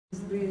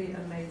It's really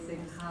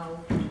amazing how,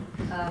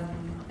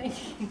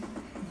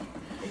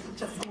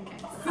 just in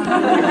case,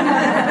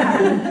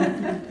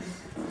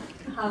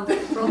 how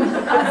from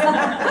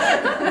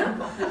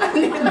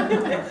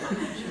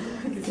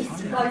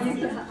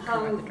how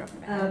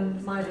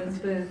Milo's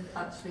birth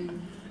actually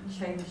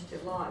changed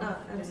your life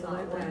in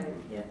that way.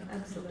 Yeah,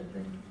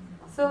 absolutely.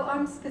 So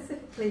I'm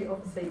specifically,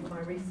 obviously,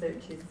 my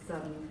research is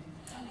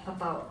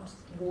about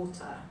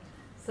water.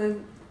 So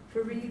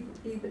for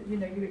either,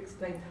 you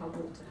explained how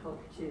water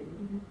helped you.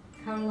 Mm-hmm.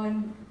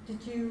 Caroline,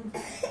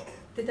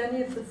 did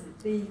any of the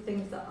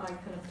things that I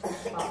kind of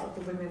talked about,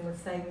 that the women were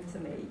saying to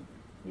me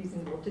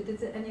using water,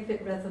 did any of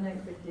it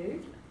resonate with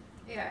you?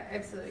 Yeah,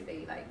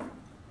 absolutely. Like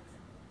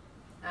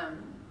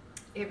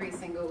every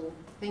single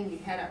thing you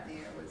had up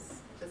there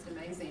was just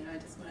amazing. I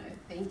just want to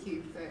thank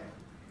you for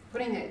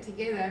putting that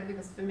together,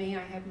 because for me,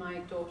 I had my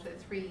daughter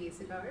 3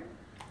 years ago,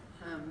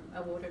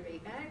 a water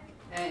VBAC,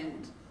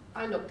 and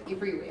I looked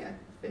everywhere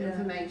for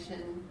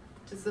information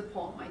to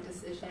support my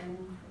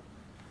decision,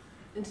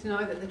 and to know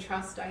that the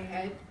trust I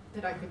had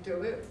that I could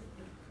do it.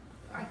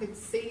 I could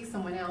see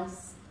someone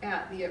else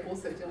out there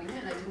also doing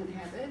it, and I didn't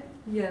have it.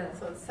 Yeah.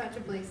 So it's such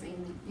a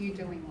blessing, you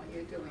doing what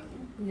you're doing.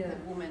 Yeah.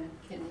 That women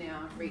can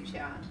now reach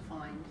out and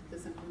find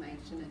this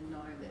information and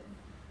know that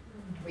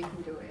we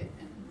can do it,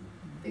 and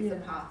there's a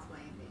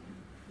pathway there.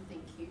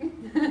 Thank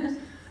you.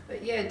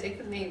 But yeah,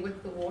 definitely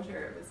with the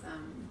water, it was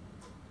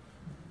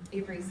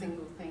every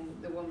single thing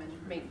the woman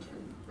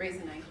mentioned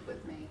resonated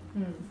with me.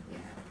 Mm. Yeah.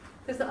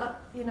 Because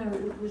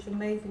it was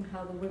amazing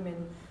how the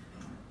women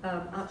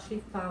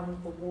actually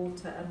found the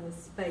water and the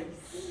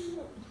space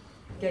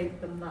gave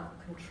them that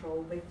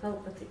control. They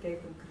felt that it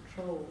gave them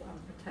control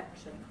and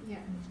protection.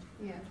 Yeah,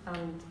 yeah.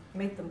 And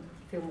made them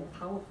feel more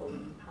powerful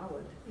and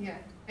empowered. Yeah,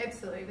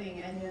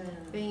 absolutely.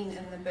 And being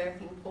in the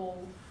birthing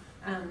pool,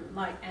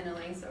 like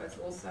Annalise, I was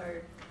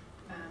also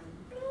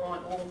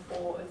on all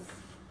fours.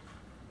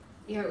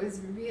 It was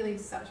really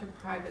such a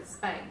private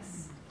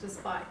space,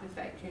 despite the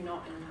fact you're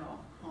not in your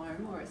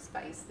home or a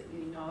space that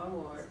you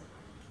know or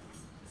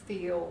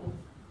feel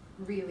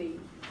really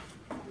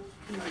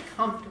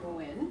comfortable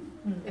in.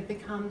 Mm. It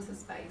becomes a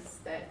space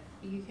that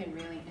you can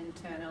really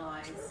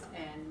internalize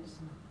and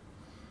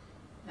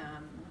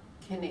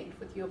connect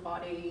with your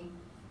body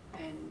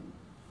and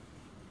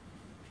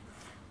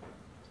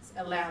just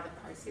allow the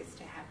process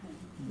to happen.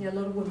 Yeah, a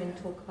lot of women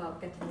talk about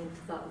getting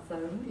into that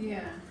zone.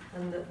 Yeah.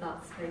 And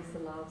that space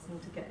allows them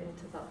to get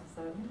into that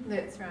zone.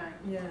 That's right.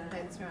 Yeah.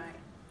 That's right.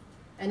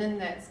 And in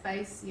that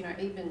space,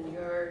 even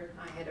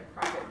I had a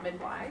private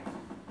midwife,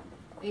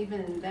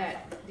 even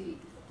that,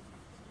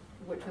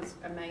 which was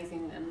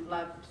amazing, and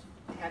loved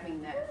having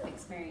that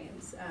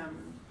experience.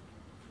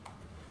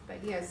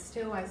 But yeah, I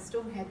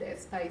still had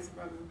that space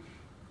from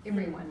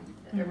everyone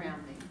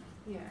around me.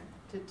 Yeah,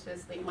 to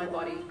just let my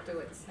body do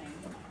its thing.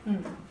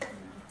 Mm.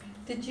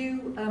 Did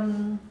you,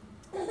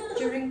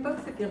 during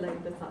both of your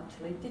labours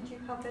actually, did you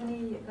have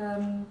any,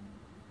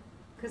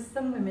 because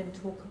some women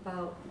talk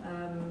about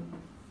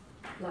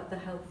like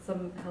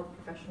some health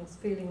professionals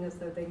feeling as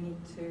though they need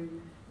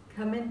to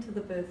come into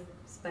the birth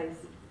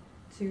space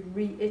to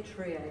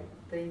reiterate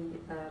the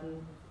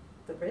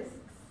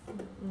risks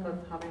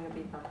of having a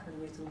VBAC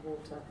and using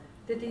water.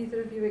 Did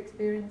either of you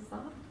experience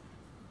that?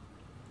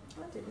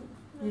 I didn't.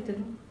 No. You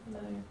didn't? No.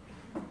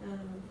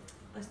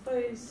 I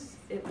suppose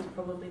it was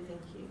probably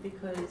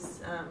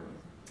because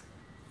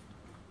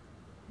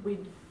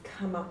we'd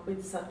come up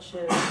with such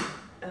a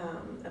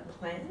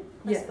plan,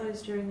 I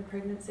suppose, during the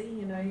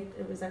pregnancy.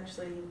 It was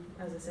actually,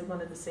 as I said,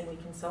 one of the senior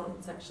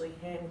consultants actually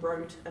hand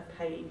wrote a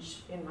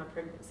page in my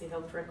pregnancy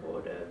health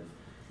record of,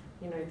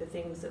 the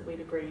things that we'd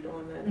agreed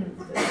on and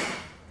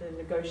the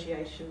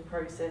negotiation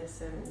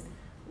process and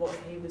what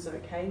he was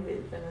okay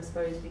with. And I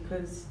suppose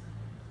because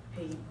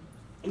he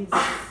is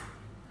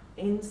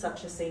in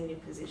such a senior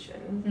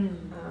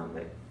position,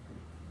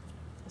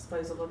 I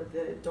suppose a lot of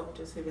the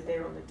doctors who were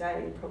there on the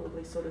day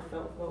probably sort of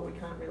felt, well, we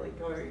can't really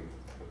go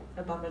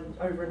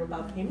over and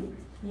above him,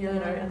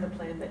 and the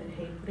plan that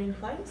he put in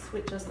place,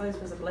 which I suppose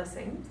was a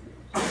blessing.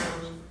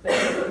 But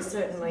it was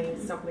certainly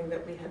something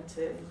that we had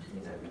to,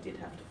 we did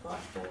have to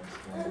fight for.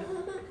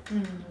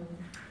 So.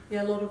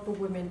 Yeah, a lot of the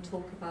women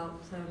talk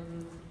about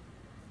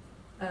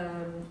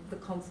the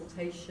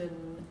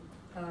consultation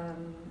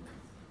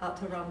at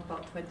around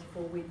about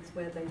 24 weeks,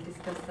 where they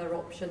discuss their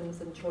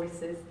options and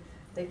choices.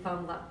 They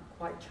found that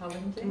quite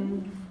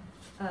challenging,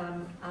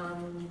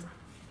 and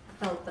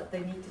felt that they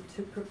needed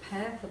to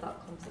prepare for that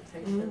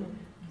consultation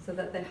so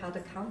that they had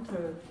a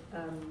counter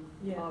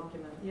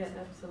argument. Yeah,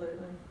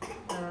 absolutely.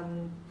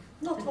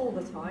 Not all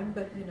the time,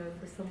 but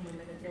for some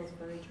women it was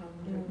very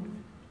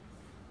challenging.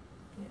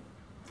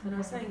 Yeah. And I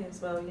was saying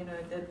as well,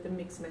 the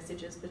mixed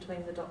messages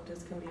between the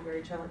doctors can be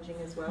very challenging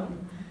as well.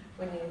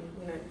 When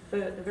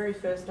the very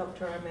first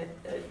doctor I met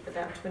at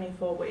about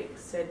 24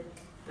 weeks said,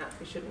 no,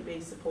 we shouldn't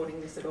be supporting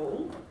this at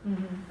all.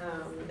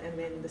 And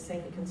then the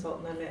senior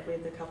consultant I met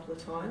with a couple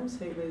of times,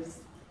 who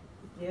was,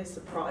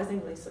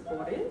 surprisingly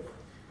supportive.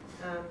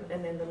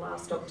 And then the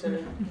last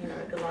doctor,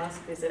 at the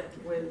last visit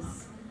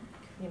was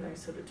you know,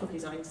 sort of took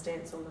his own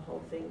stance on the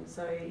whole thing.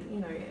 So, you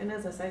know, and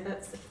as I say,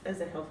 that's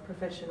as a health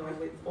professional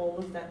with all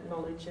of that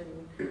knowledge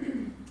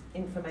and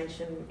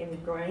information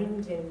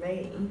ingrained in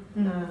me,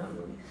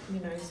 you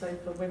know, so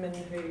for women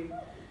who,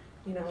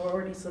 you know, are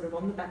already sort of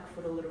on the back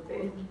foot a little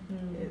bit,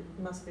 it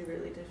must be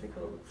really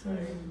difficult. So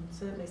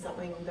certainly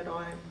something that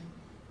I'm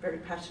very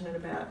passionate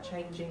about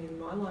changing in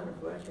my line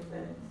of work in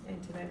the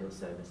antenatal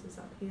services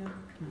up here.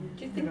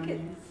 Do you think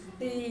it's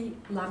the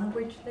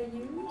language they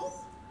use?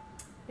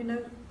 You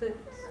know, that,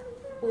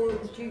 or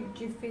do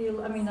you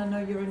feel, I mean, I know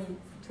you're only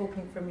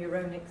talking from your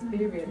own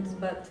experience,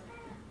 but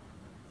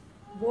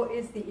what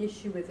is the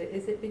issue with it?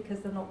 Is it because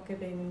they're not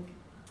giving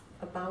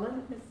a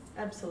balance? It's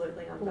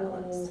absolutely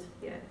unbalanced.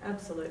 Yeah,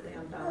 absolutely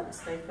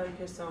unbalanced. They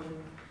focus on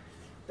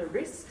the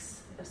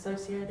risks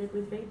associated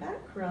with VBAC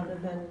rather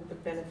than the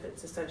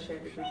benefits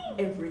associated with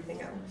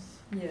everything else.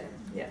 Yeah.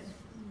 Yeah.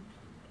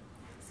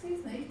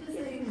 Excuse me, does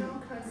the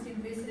Gold Coast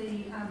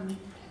University have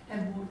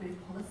Waterbirth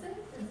policy?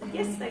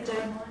 Yes, they do.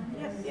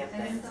 Yep, they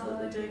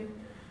absolutely do.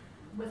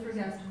 With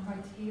regards to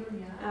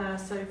criteria?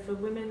 So for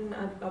women,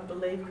 I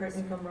believe, correct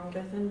me if I'm wrong,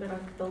 Bethan, but I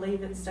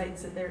believe it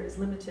states that there is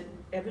limited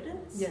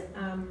evidence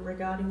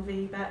regarding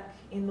VBAC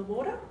in the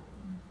water.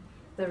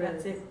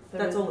 That's it.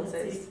 That's all it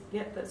says.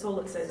 Yep, that's all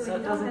it says. So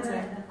it doesn't say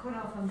a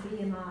cut-off on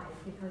BMI,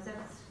 because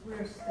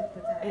we're stuck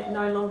with that. It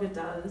no longer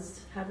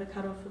does have a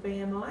cut-off for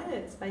BMI.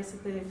 It's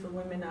basically if the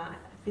women are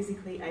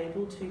physically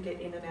able to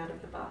get in and out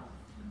of the bath.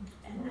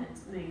 And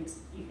that means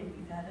if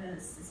you've had a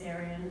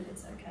cesarean,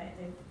 it's okay.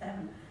 They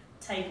haven't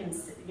taken,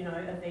 you know,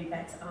 a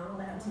VBACs aren't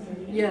allowed to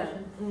do the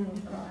injection.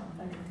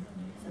 Right. Okay.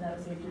 So that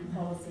was a good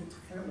policy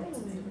for a lot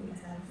of people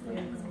to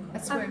have.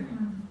 That's right.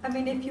 I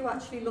mean, if you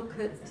actually look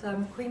at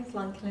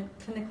Queensland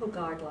clinical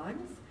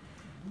guidelines,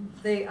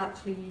 they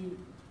actually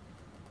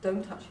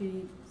don't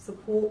actually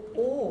support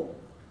or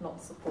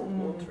not support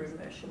water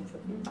immersion for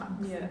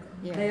VBACs.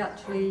 They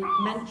actually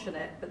mention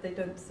it, but they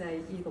don't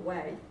say either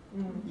way.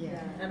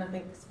 And I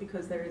think it's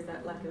because there is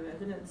that lack of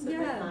evidence that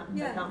they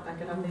can't back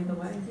it up either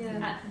way.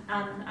 And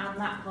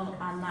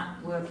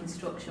that work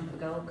instruction for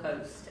Gold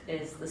Coast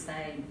is the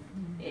same.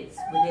 It's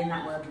within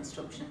that work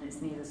instruction,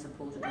 it's neither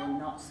supported or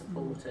not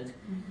supported.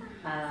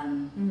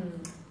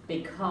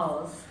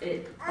 Because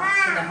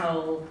back to the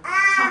whole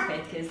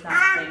topic is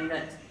that thing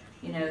that,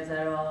 you know,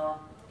 there are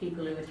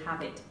people who would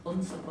have it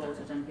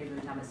unsupported and people who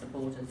would have it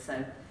supported.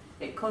 So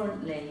it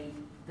currently,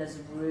 there's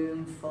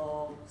room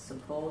for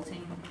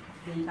supporting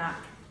VBAC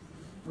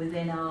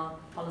within our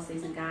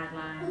policies and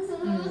guidelines.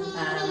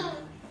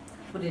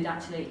 But it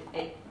actually,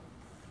 I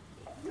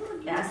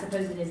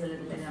suppose it is a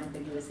little bit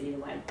ambiguous either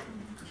way.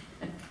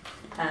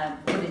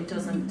 But it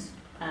doesn't say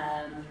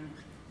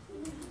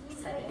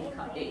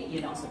that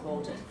you're not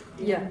supported.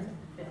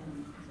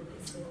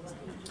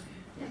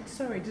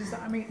 Sorry, does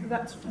that, I mean,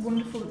 that's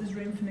wonderful that there's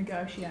room for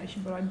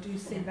negotiation, but I do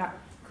see that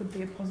could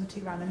be a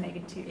positive and a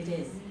negative. It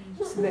is.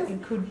 So that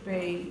it could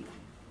be,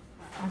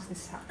 as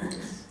this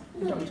happens,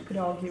 the doctor could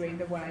argue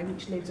either way,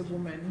 which leaves a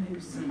woman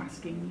who's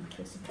asking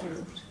for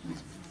support.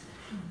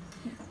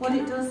 What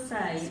it does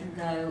say,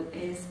 though,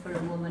 is for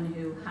a woman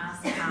who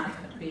has had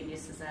a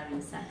previous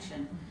caesarean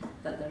section,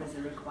 that there is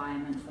a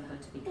requirement for her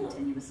to be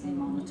continuously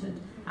monitored.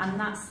 And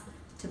that's,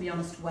 to be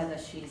honest, whether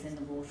she's in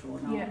the water or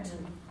not.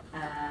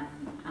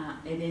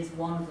 It is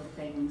one of the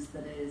things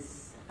that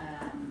is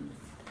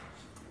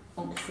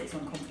sits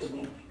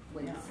uncomfortable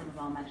with some of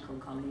our medical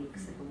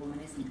colleagues if a woman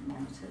isn't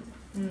monitored.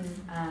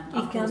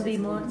 You can be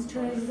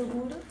monitoring the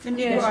water? The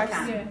midwives,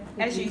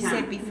 as you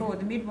said before,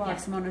 the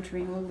midwives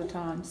monitoring all the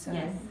time, so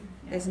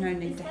there's no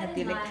need to have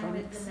the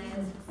electronics. Is there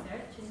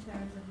research in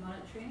terms of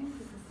monitoring?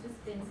 Because there's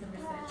just been some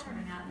research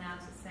coming out now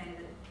to say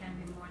that it can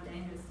be more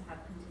dangerous to have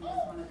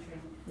continuous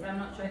monitoring. But I'm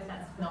not sure if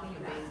that's for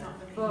VBAC.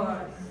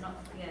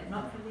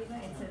 Not for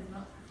VBAC. It says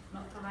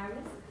not for high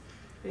risk.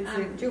 Do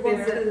you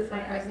want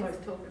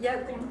to talk?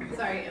 Yeah.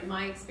 Sorry, in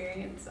my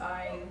experience,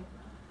 I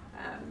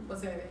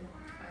was I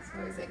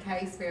suppose a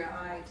case where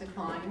I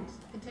declined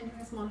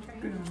continuous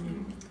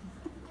monitoring,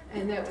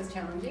 and that was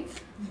challenging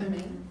for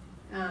me.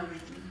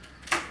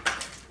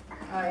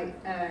 I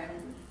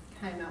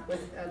came up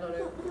with a lot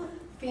of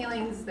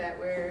feelings that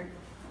were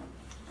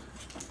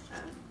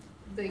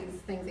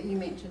these things that you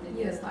mentioned in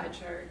your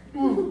slideshow,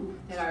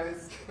 that I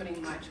was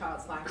putting my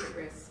child's life at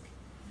risk,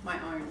 my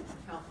own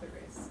health at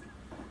risk.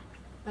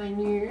 But I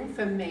knew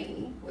for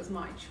me was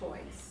my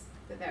choice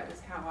that was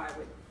how I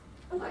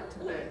would like to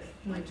birth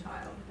my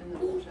child in the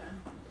water.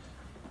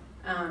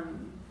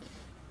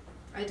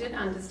 I did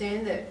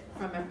understand that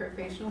from a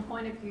professional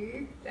point of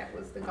view, that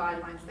was the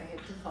guidelines they had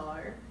to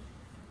follow.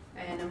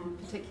 And in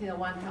particular,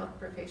 one health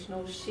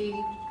professional, she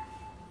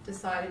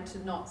decided to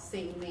not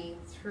see me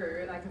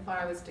through. Like if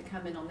I was to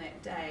come in on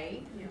that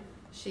day,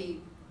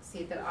 she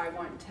said that I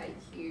won't take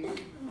you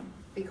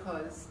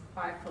because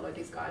I followed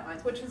these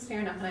guidelines, which was fair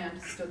enough, and I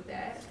understood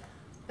that.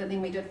 But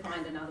then we did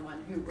find another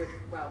one who would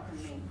welcome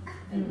me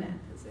in that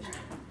position.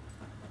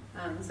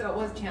 So it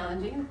was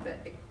challenging, but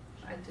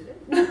I did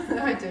it.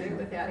 I did it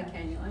without a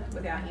cannula,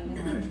 without any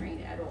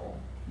monitoring at all.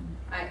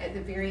 At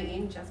the very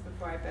end, just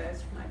before I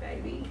birthed my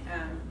baby,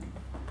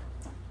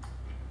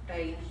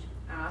 they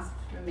asked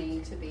for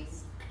me to be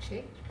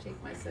check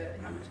my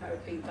how much I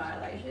would be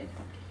dilated.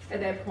 At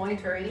that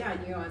point already, I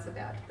knew I was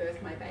about to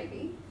birth my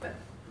baby, but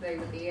they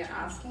were there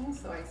asking,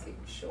 so I said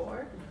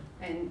sure.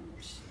 And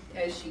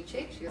as she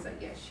checked, she was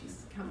like, "Yes,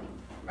 she's coming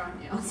right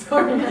now." So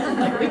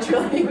like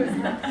literally,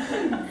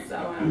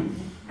 so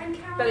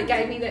but it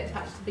gave me that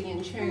touch to be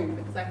in tune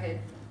because I had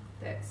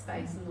that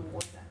space in the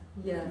water.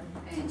 Yeah.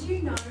 And did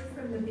you know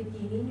from the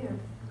beginning of,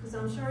 because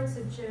I'm sure it's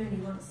a journey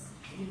once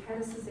you've had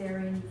a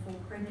cesarean, you fall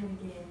pregnant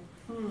again.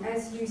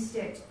 As you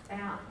stepped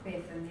out,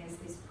 Bethan, there's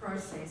this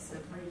process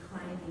of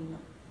reclaiming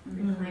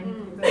your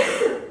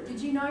birth. Did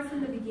you know from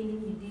the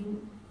beginning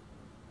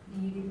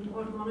you didn't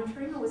want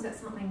monitoring, or was that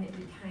something that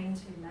you came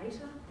to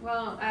later?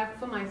 Well,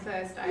 for my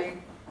first, I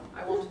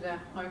wanted a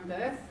home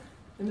birth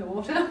in the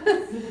water,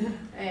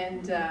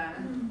 and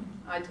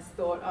I just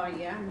thought, oh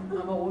yeah,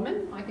 I'm a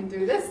woman, I can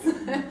do this.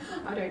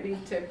 I don't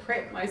need to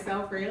prep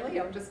myself really,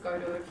 I'll just go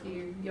to a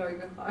few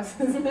yoga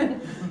classes.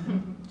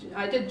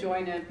 I did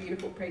join a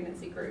beautiful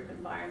pregnancy group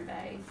in Byron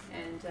Bay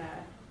and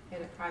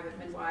had a private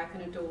midwife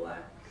and a doula.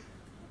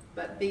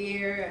 But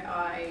there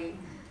I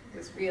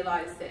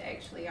realised that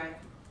actually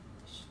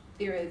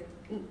there are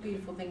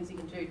beautiful things you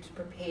can do to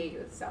prepare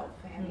yourself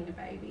for having a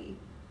baby.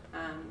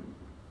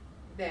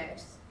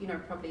 That, you know,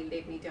 probably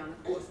led me down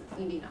the course of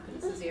ending up in a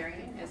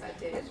cesarean, as I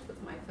did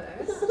with my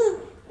first.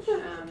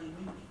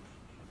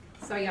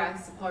 So yeah, I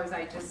suppose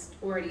I just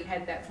already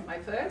had that from my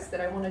first,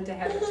 that I wanted to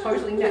have a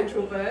totally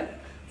natural birth.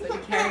 So to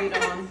carry it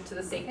on to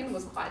the second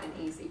was quite an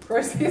easy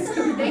process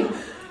for me.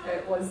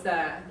 It was,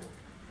 yeah,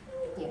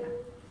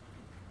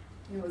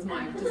 it was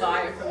my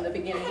desire from the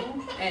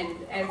beginning. And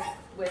as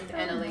with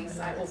Annalise,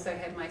 I also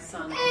had my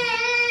son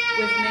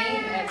with me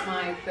at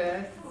my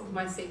birth,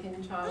 my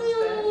second child's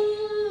birth.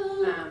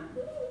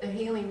 The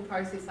healing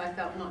process, I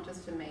felt, not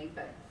just for me,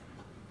 but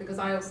because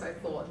I also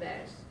thought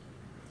that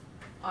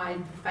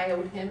I'd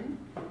failed him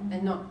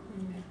and not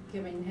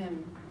giving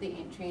him the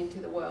entry into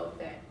the world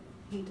that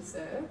he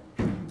deserved,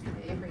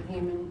 that every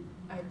human,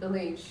 I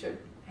believe, should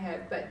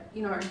have. But,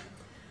 you know,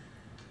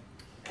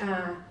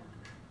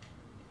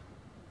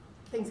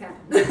 things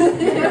happen.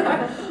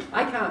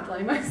 I can't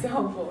blame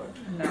myself for it.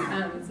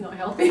 It's not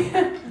healthy.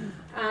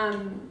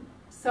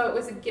 So it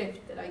was a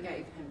gift that I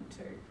gave him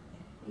too,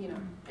 you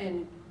know,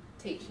 and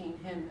teaching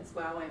him as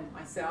well and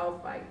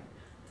myself. I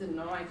didn't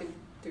know I could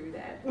do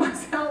that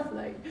myself,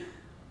 like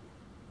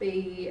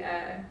be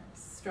a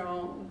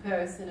strong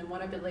person and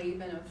what I believe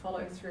in and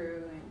follow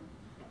through and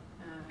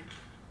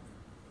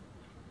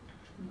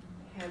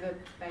have a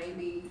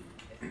baby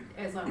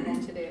as I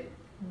wanted it,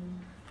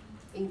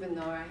 even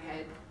though I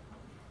had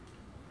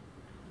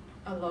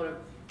a lot of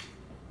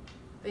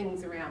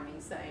things around me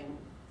saying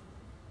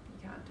you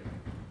can't do it.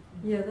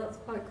 Yeah, that's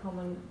quite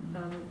common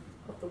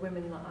of the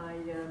women that I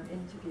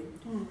interviewed.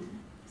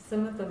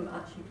 Some of them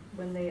actually,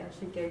 when they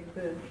actually gave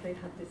birth, they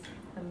had this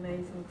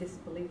amazing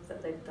disbelief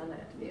that they'd done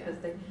it because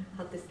they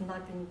had this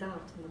nagging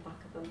doubt in the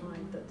back of their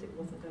mind that it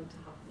wasn't going to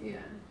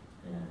happen.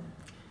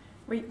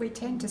 We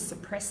tend to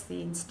suppress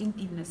the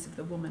instinctiveness of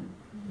the woman,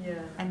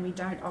 and we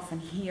don't often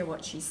hear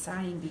what she's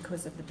saying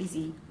because of the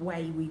busy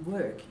way we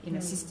work in a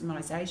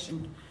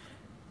systemisation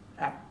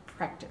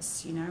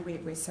practice. You know,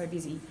 we're so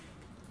busy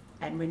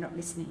and we're not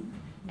listening,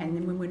 and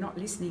then when we're not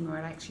listening, we're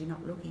actually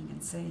not looking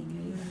and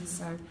seeing either.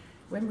 So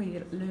when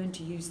we learn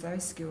to use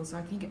those skills,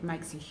 I think it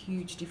makes a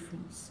huge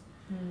difference.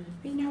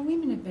 But you know,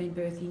 women have been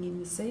birthing in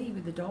the sea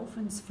with the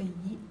dolphins for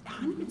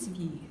hundreds of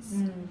years.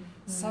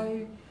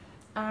 So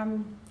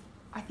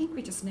I think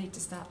we just need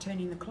to start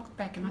turning the clock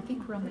back, and I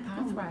think we're on the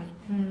pathway.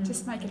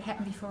 Just make it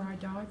happen before I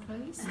die,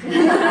 please.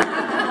 Caroline,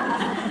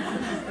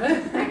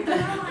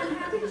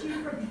 how did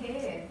you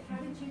prepare? How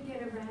did you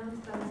get around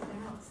those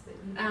doubts that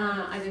you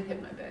I did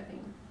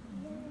hypnobirthing.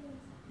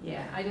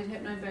 Yeah, I did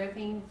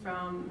hypnobirthing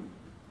from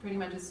pretty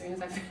much as soon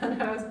as I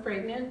found out I was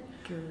pregnant.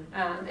 Good.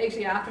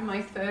 Actually, after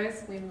my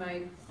first, when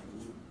my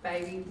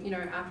baby, you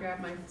know, after I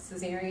had my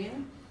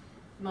cesarean,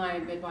 my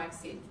midwife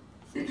said,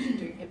 you should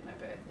do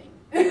hypnobirthing.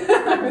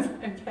 I was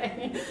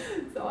okay.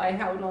 So I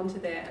held on to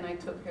that and I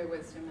took her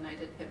wisdom and I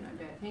did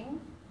hypnobirthing.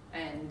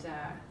 And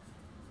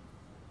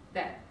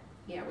that,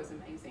 yeah, was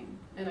amazing.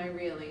 And I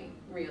really,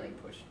 really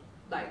pushed,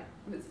 like,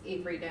 it was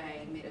every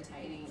day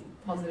meditating,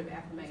 positive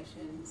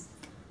affirmations,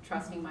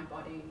 trusting my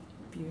body.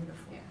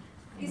 Beautiful. Yeah.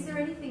 Is there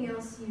anything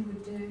else you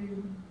would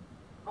do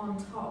on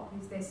top?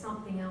 Is there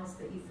something else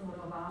that you thought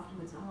of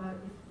afterwards? Oh,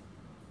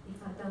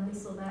 if I'd done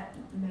this or that,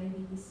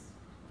 maybe this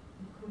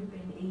could have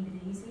been even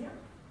easier.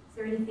 Is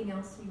there anything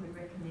else you would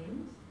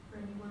recommend for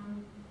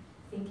anyone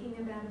thinking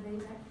about a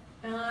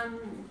VBAC?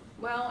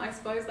 Well, I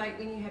suppose like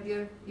when you have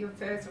your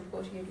first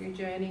reporting of your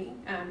journey,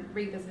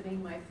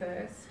 revisiting my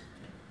first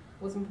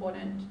was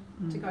important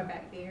to go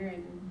back there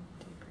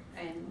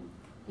and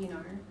you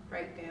know,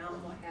 break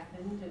down what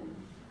happened and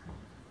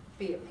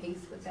be at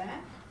peace with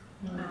that.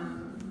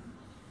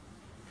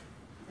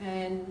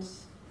 And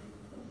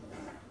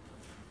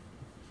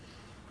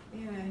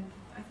yeah,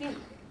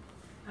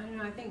 I don't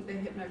know, I think the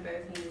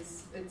hypnobirthing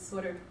is, it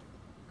sort of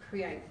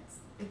creates,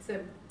 it's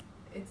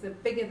it's a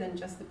bigger than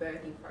just the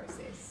birthing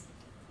process.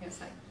 It's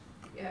like,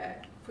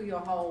 for your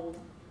whole,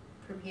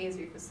 prepares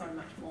you for so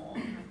much more,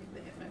 I think,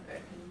 the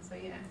hypnobirthing. So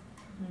yeah,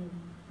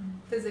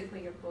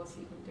 physically, of course,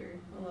 you can do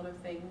a lot of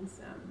things.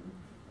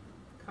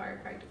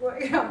 Chiropractic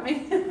work helped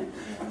me,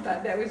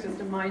 but that was just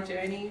in my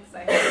journey. So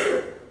I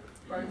had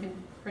broken,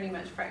 pretty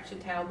much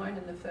fractured tailbone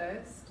in the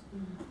first.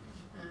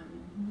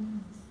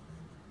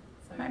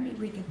 So maybe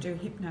we could do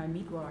hypno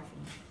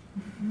midwifing.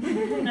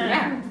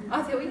 Yeah,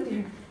 I thought we can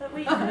do. But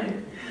we do.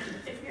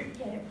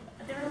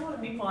 There are a lot of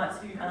midwives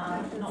who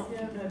are not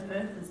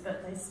hypnobirthers,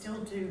 but they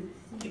still do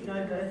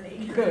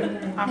hypnobirthing.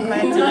 Good. I'm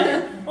glad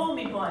to. All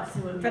midwives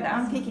who are midwives. But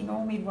I'm thinking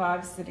all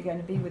midwives that are going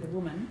to be with a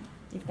woman,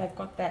 if they've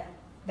got that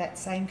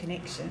same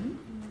connection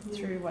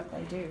through what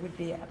they do, would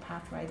be a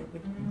pathway that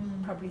would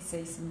probably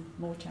see some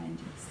more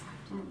changes.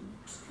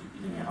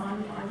 Yeah,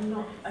 I'm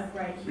not a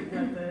great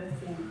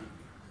hypnobirthing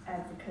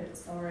advocate,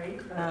 sorry.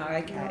 But,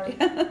 okay.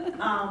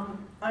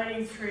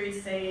 Only through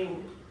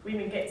seeing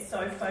women get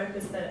so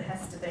focused that it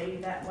has to be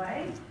that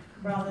way,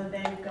 rather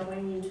than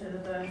going into the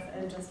birth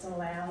and just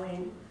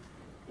allowing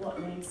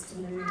what needs to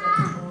move at the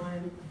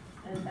time.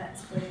 And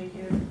that's where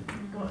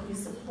you've got your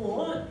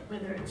support,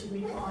 whether it's your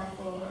midwife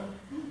or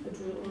the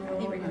doula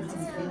or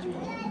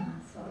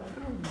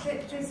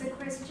There's a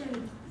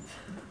question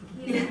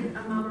here,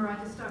 a mama, I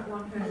just don't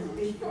want her to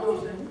be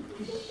forgotten,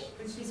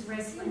 but she's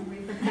wrestling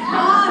with it.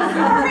 Oh,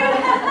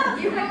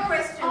 sorry! You had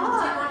questions, do you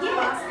want to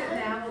ask it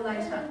now or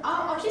later?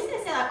 Oh, I was just going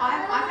to say, like,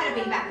 I've had a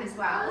VBAC as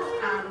well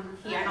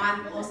here, and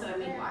I'm also a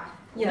midwife.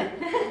 Yeah.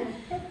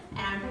 And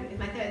I'm pregnant with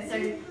my third, so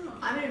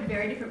I'm in a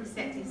very different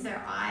perspective. So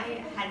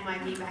I had my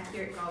VBAC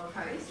here at Gold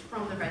Coast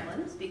from the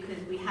Redlands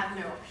because we have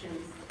no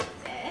options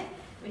there.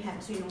 We have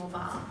 2 normal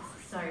baths.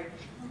 So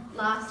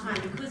last time,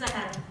 because I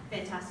had a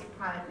fantastic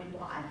private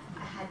midwife,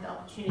 I had the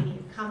opportunity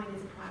of coming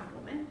as a private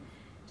woman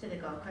to the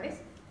Gold Coast.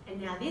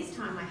 And now this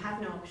time I have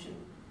no option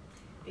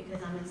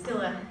because I'm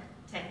still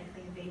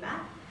technically a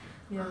VBAC.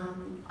 Yeah.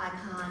 I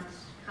can't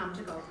come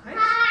to Gold Coast.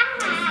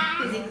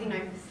 There's physically no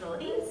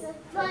facilities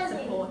that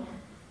support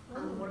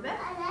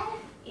Waterbirth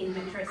in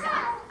Metro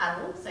South at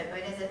all, so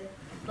Beaudesert,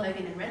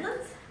 Logan and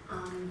Redlands.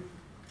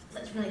 So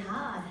it's really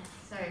hard.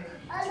 So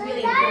it's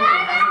really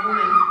important as a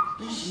woman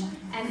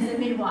and as a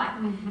midwife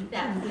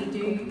that we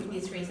do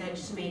this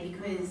research to me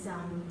because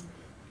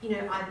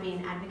I've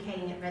been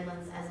advocating at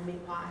Redlands as a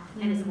midwife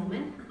and as a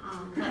woman,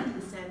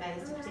 collecting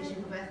surveys to petition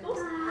for birth pools.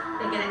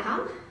 They're going to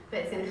come, but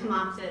it's going to come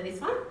after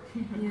this one.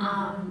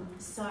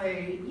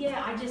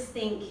 I just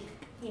think,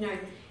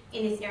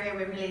 in this area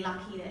we're really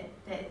lucky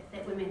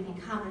that women can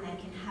come and they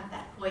can have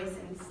that voice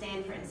and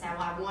stand for it and say,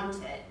 well, I want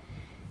it,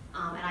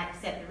 and I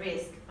accept the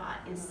risk, but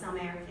in some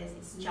areas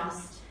it's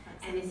just,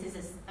 and this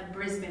is a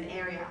Brisbane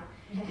area,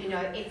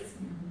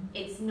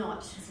 it's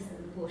not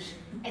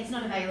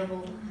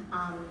available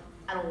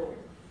at all.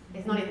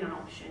 There's not even an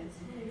option.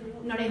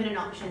 Not even an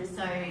option.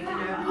 So,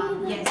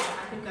 yes,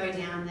 I could go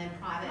down the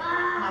private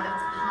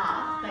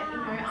path, but,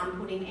 I'm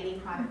putting any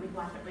private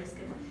midwife at risk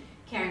of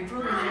caring for a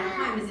woman at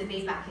home as a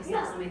VBAC is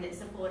not something that's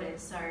supported.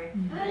 So,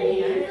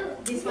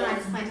 this one I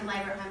just plan to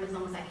labour at home as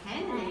long as I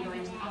can and then go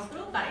into the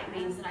hospital, but it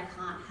means that I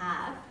can't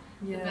have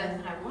the birth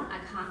that I want. I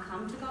can't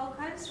come to Gold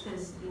Coast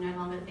because you no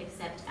longer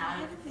accept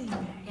out of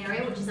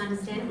area, which is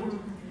understandable.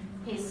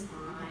 He's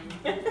fine.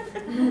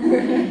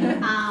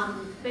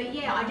 But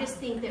yeah, I just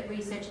think that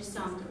research is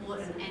so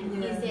important,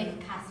 and is there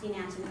capacity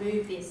now to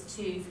move this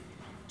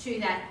to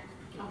that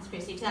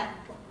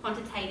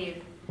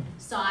quantitative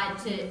side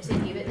to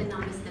give it the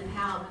numbers and the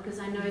power, because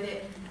I know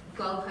that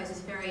Gold Coast is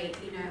very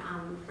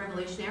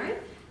revolutionary,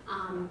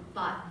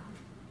 but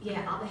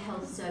other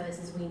health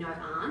services we know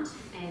aren't,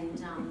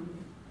 and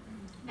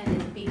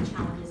there's big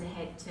challenges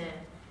ahead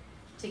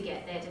to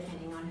get there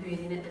depending on who's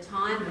in at the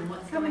time and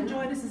what's Come going and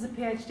join on. us as a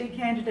PhD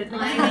candidate.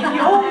 I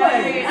know.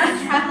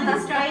 I'm travelling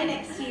Australia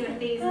next year with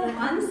these little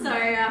ones, so I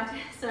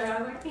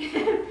won't.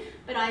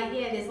 But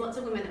there's lots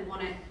of women that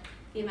want it.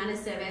 The amount of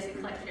surveys we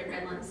collected at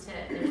Redlands the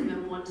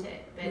women want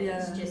it, but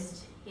it's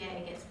just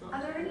it gets blocked.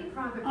 Are there any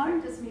private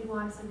practice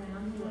midwives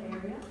around your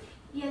area?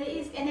 Yeah, there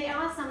is, and there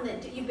are some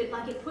that do,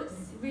 but it puts,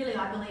 really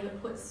I believe it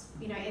puts,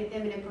 them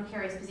in a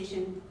precarious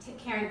position,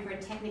 caring for a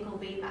technical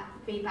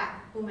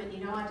VBAC woman,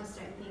 I just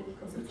don't think,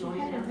 it's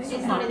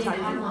not in the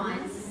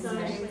guidelines, so.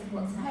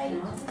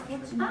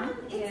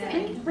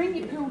 Bring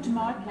your pill to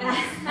my place.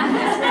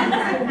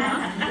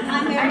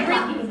 I'm very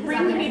lucky.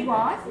 Bring the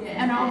midwife,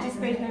 and I'll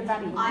just be her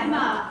buddy. I'm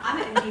a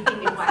GP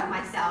midwife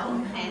myself,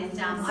 and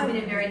I'm in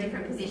a very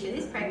different position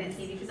this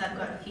pregnancy because I've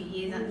got a few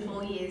years,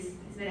 4 years,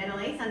 with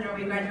Annalise, under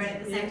we graduated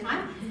at the same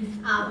time,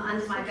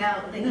 under my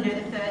belt. The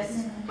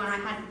first, when I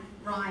had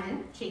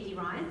Ryan, cheeky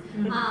Ryan,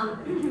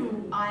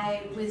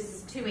 I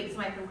was 2 weeks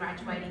away from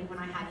graduating when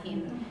I had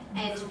him.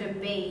 And for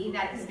me,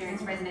 that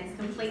experience resonates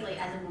completely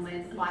as a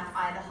woman. Like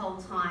the whole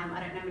time,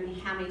 I don't know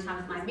how many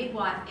times my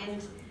midwife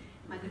and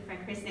my good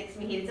friend Chris next to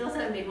me here, it's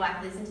also a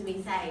midwife, listened to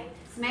me say,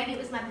 maybe it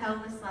was my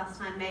pelvis last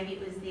time, maybe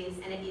it was this,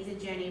 and it is a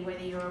journey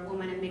whether you're a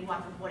woman, a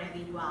midwife, or whatever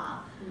you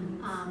are.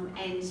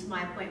 And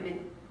my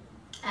appointment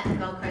at the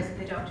Gold Coast with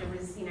the doctor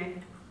was,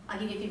 I'll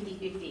give you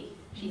 50-50,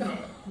 she said.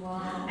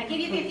 Wow. I give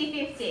you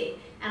 50-50.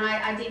 And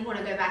I did want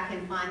to go back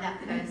and find that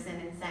person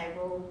and say,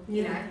 well,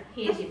 you know,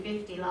 here's your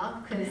 50,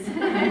 love, because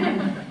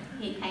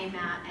he came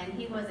out and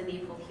he was a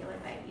near 4 kilo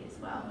baby as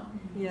well.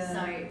 Yeah.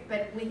 So,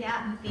 but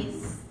without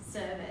this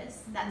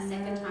service, that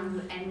second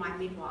time and my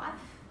midwife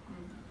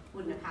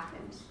wouldn't have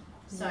happened.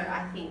 So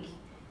I think,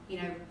 you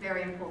know,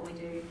 very important we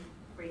do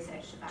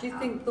research to back up. Do you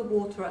think the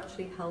water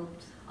actually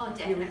helped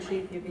you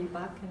achieve your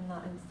VBAC in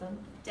that instant?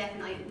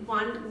 Definitely.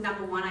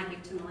 Number one, I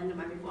give to Melinda,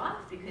 my midwife,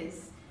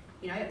 because,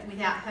 you know,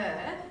 without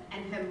her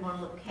and her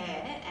model of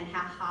care and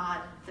how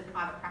hard the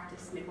private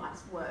practice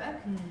midwives work,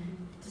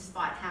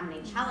 despite how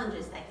many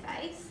challenges they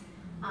face,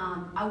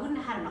 I wouldn't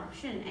have had an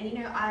option. And, you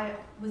know, I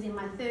was in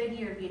my 3rd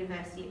year of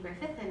university at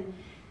Griffith and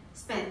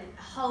spent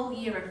a whole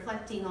year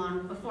reflecting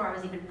on, before I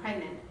was even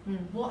pregnant,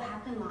 what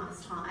happened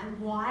last time,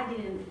 why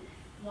didn't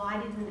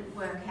it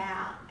work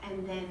out,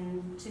 and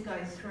then to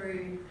go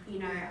through, you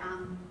know,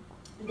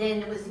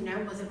 then it was, you know,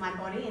 was it my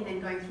body, and then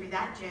going through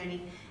that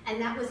journey,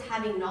 and that was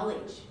having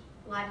knowledge.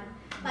 Like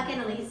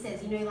Annalise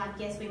says, you know, like,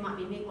 yes, we might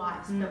be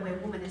midwives, but we're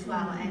women as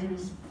well, and,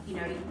 you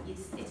know,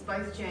 it's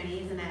both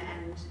journey, isn't it?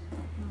 And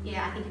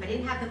yeah, I think if I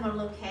didn't have the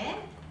model of care,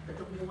 but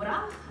the water,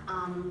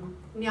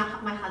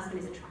 my husband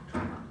is a truck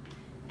driver,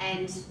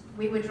 and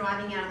we were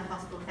driving out of the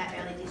hospital with that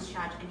early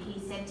discharge, and he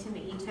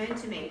turned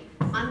to me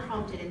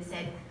unprompted and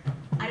said,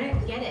 I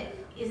don't get it.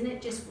 Isn't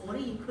it just water?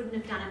 You couldn't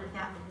have done it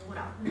without the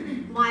water.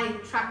 My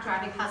truck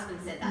driving husband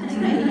said that to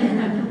me.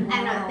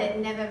 And that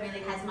never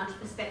really has much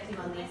perspective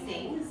on these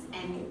things.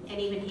 And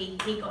even he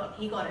got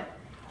it.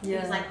 He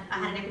was like, I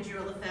had an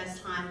epidural the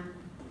first time.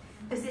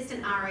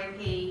 Persistent RAP,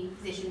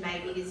 position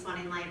baby, this one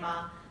in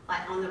labour,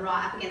 like on the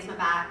right, up against my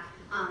back.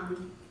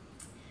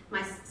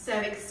 My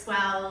cervix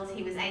swelled,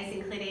 he was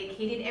asynclitic,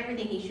 he did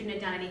everything he shouldn't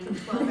have done, and he took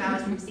 12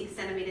 hours from 6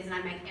 centimetres, and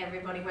I make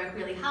everybody work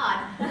really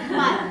hard.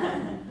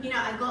 But, you know,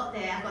 I got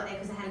there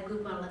because I had a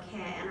good model of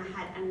care, and I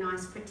had a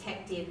nice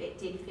protective, it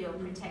did feel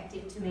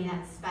protective to me,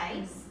 that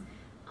space.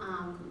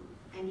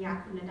 And yeah, I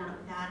couldn't have done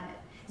it without it.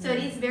 So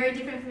it is very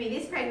different for me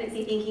this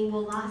pregnancy, thinking,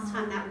 well, last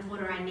time that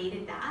water, I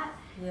needed that,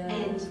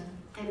 and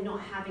not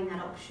having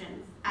that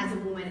option as a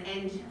woman,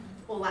 and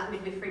all that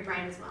midwifery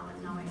brain as well,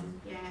 and knowing,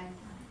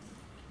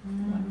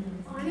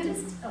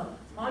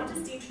 I'm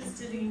just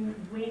interested in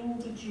when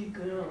did you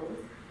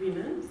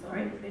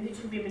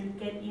women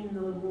get in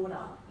the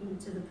water,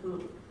 into the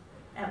pool?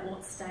 At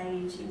what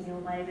stage in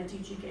your labour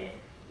did you get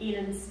in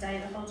and stay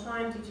the whole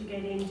time? Did you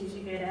get in? Did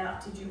you get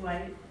out? Did you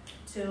wait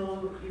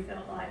till you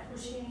felt like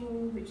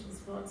pushing, which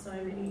is what so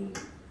many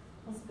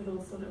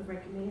hospitals sort of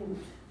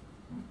recommend?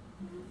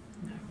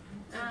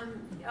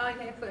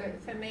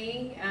 For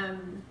me,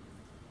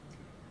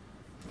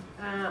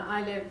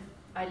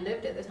 I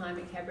lived at the time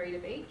in Cabarita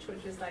Beach,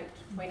 which is like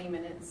 20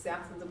 minutes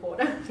south of the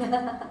border.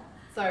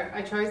 So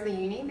I chose the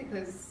uni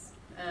because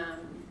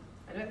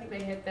I don't think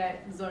they had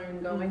that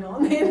zone going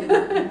on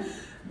then.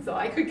 So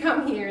I could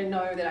come here and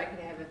know that I could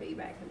have a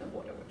VBAC in the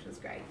water, which was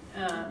great.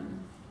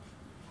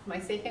 My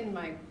second,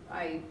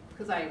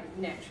 because I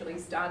naturally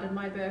started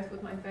my birth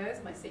with my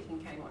first, my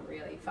second came on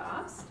really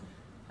fast.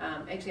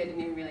 Actually, I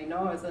didn't even really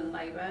know I was in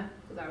labour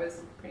because I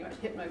was pretty much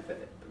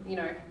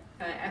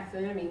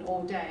affirming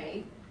all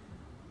day.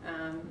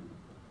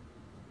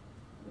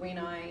 When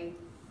I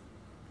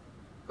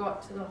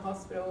got to the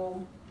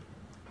hospital,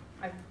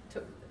 I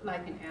took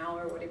like an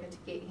hour or whatever to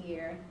get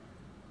here.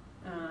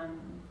 I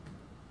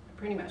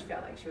pretty much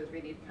felt like she was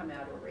ready to come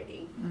out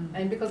already.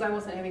 And because I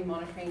wasn't having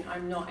monitoring,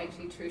 I'm not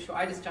actually too sure.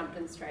 I just jumped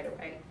in straight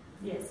away.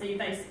 Yeah, so you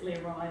basically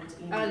arrived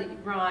in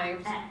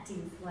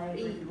active labour,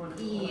 if you want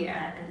to call it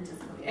that, and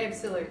just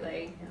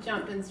absolutely.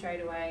 Jumped in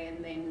straight away,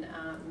 and then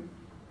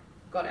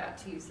got out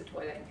to use the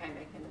toilet and came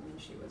back in, and then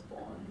she was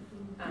born.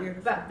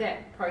 But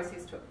that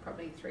process took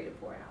probably 3 to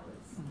 4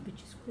 hours.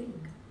 Which is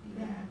quick.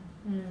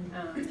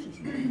 She's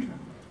in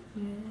trouble.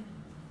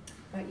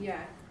 But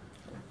yeah,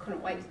 I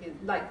couldn't wait to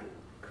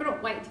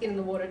get in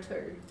the water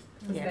too.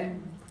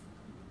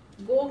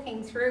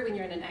 Walking through when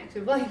you're in an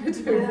active labour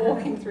too,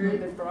 walking through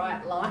the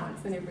bright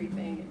lights and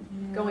everything,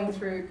 and going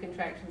through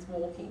contractions,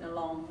 walking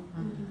along.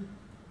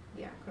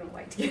 Yeah, couldn't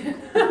wait to get it.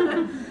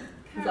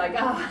 It's like,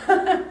 Can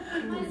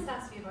I just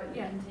ask you about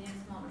your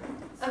continuous monitoring?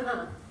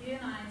 So you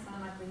and I sound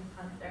like we've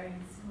had very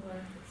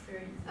similar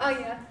experiences. Oh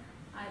yeah.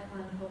 I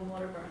planned a whole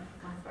Waterbirth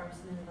my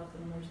first and ended up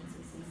in emergency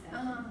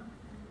C-section.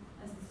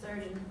 As the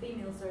surgeon, the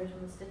female surgeon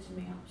was stitching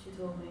me up, she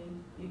told me,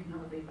 you can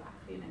have a VBAC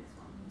for your next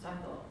one, which I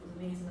thought was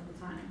amazing at the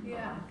time.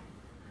 Yeah.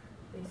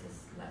 Please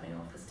just let me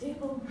off this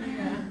table.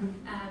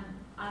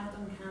 I've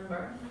done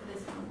Canberra for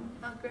this one.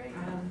 Oh, great.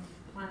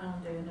 Plan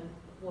on doing a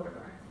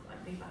Waterbirth,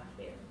 like VBAC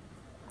here.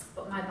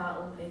 But my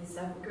battle is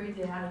I've agreed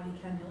to IV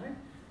cannula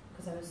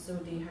because I was so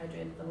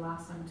dehydrated the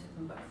last time. It took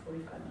me about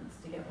 45 minutes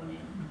to get one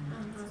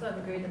in. So I've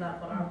agreed to that,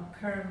 but our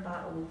current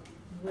battle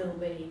will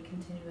be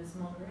continuous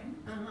monitoring.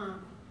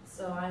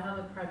 So I have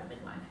a private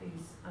midwife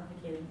who's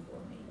advocating for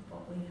me,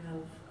 but we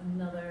have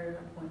another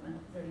appointment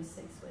at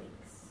 36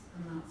 weeks,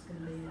 and that's going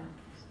to be like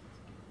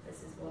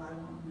this is what I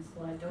want and this is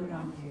what I don't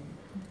want.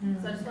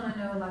 So I just want to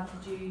know,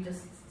 like, did you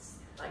just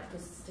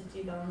stick to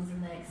your guns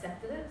and they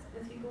accepted it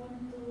if you go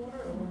into the water,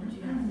 or did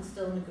you have to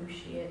still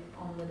negotiate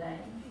on the day?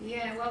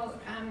 Yeah, well,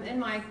 in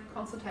my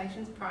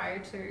consultations prior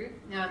to,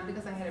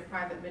 because I had a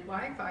private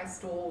midwife, I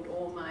stalled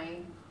all my,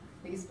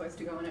 we were supposed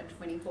to go in at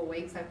 24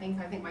 weeks, I think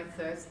my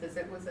first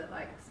visit was at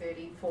like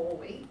 34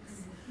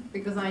 weeks,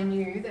 because I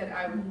knew that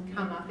I would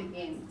come up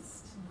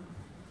against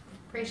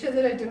pressure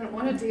that I didn't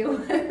want to deal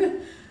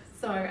with.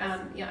 So,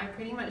 yeah, I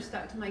pretty much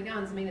stuck to my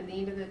guns. I mean, at the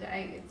end of the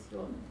day, it's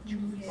your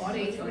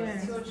body,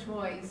 it's your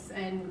choice,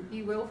 and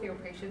you will feel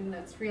pressure, and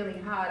it's really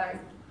hard. I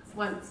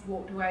once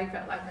walked away,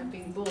 felt like I'd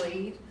been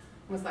bullied,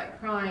 was like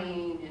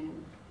crying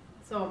and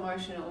so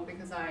emotional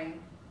because I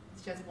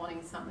was just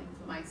wanting something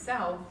for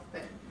myself,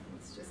 but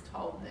it's just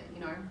told that,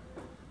 you know,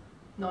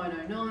 no,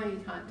 you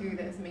can't do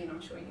this. I mean,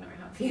 I'm sure you know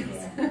how it feels.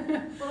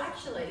 Yeah. Well,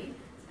 actually,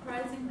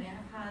 surprisingly,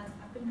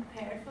 I've been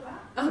prepared for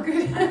that. Oh,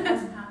 good. And it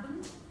hasn't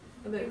happened.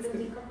 Well, There's that's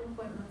been good. a couple of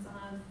appointments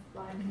and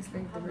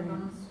I've had the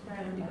guns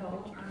ready to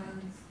go,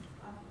 and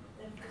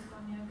they've just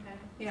gone okay.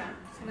 Yeah,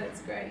 so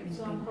that's great.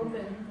 So I'm hoping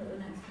that the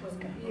next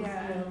appointment will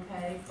Yeah. be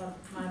okay, but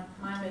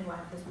my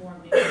midwife has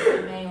warned me that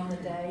they may on the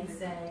day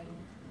say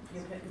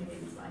you're putting your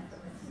baby's life at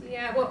risk.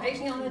 Yeah, well,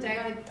 actually on the day,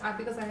 I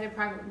because I had a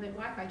private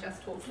midwife, I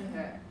just talked to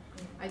her.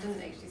 I didn't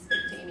actually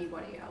speak to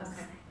anybody else.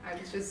 Okay. I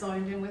was just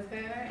zoned in with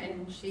her,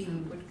 and she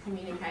would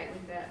communicate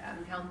with the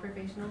health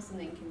professionals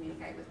and then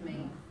communicate with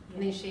me.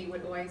 And then she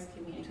would always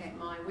communicate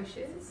my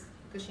wishes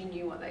because she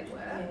knew what they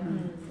were.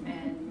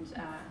 And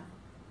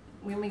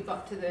when we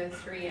got to the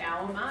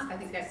 3-hour mark, I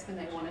think that's when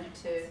they wanted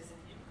to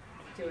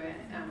do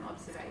an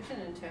observation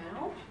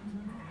internal.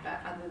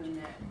 But other than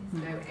that,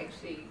 they were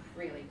actually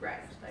really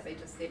great. Like, they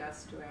just let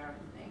us do our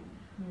own thing.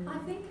 I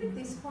think at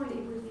this point it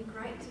would be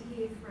great to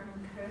hear from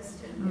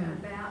Kirsten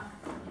about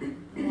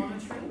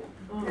monitoring.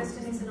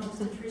 Kirsten is an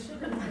obstetrician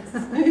and has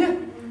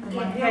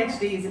my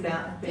PhD is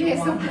about being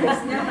Yes, monitored.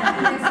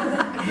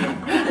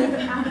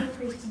 Another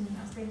question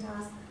I was going to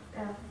ask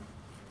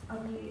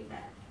of you,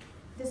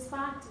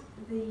 despite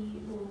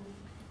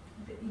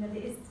there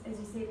is, as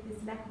you said,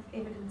 there's lack of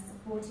evidence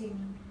supporting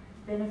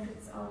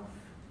benefits of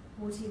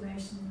water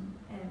immersion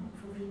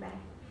for VBAC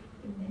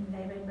in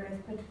labour and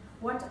birth, but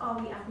what are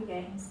we up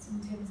against in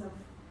terms of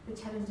the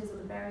challenges or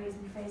the barriers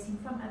we're facing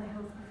from other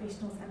health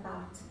professionals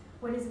about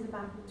what is it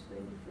about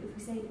Waterbirth? If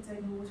we say it's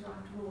only water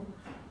after all,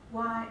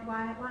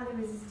 why the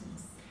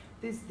resistance?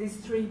 There's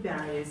 3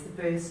 barriers.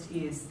 The first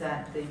is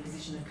that the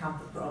position of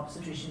comfort for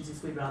obstetricians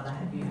is we'd rather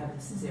have you have a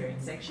caesarean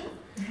section.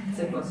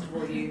 So first of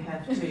all, you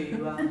have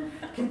to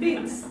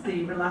convince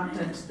the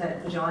reluctant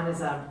that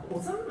vaginas are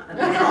awesome and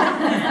they're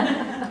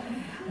not.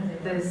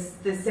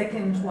 The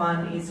second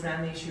one is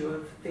around the issue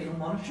of fetal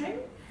monitoring,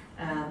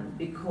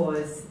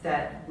 because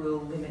that will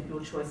limit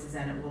your choices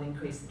and it will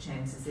increase the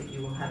chances that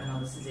you will have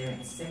another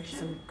caesarean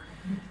section.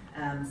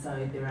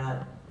 So there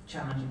are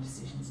challenging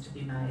decisions to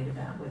be made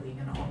about whether you're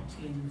going to opt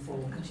in for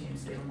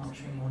continuous fetal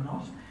monitoring or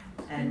not.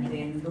 And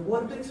then the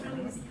Waterbirth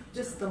really is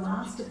just the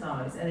last of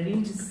those, and it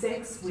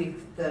intersects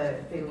with the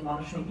fetal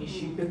monitoring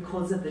issue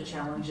because of the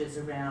challenges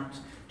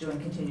around doing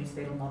continuous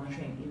fetal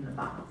monitoring in the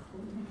bath,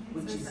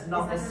 which is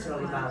not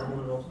necessarily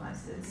available at all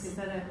places. Is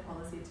that a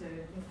policy to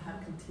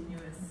have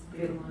continuous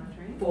fetal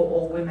monitoring? For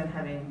all women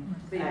having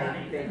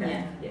VBAC. VBAC,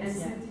 And yes.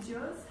 so did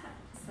yours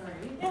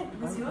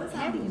was yours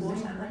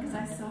water? Like, because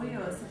I saw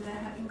yours, so did they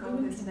have in Gold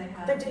Coast, they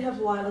have... They do have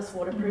wireless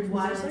waterproof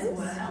wireless visors.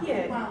 water.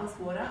 Yeah. Wireless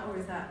water, or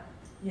is that...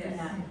 Yes.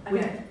 Yeah.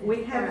 Okay.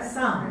 We have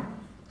some.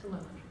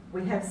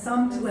 We have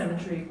some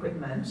telemetry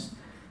equipment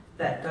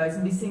that goes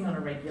missing on a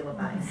regular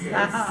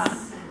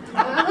basis,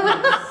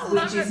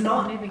 which is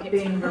not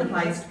being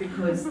replaced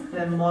because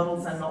the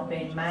models are not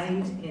being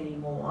made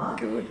anymore.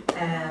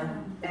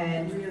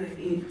 And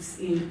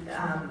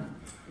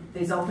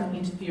there's often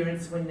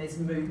interference when there's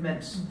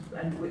movement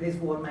and there's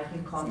water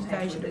making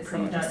contact with it, so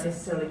you don't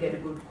necessarily get a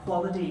good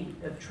quality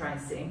of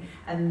tracing.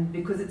 And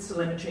because it's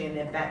telemetry and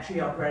they're battery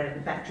operated,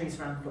 the batteries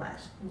run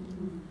flat.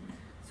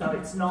 So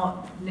it's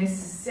not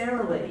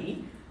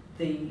necessarily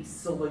the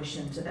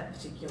solution to that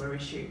particular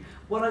issue.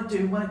 What I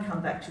do want to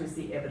come back to is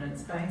the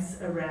evidence base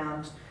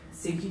around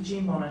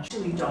CTG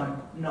monitoring. We don't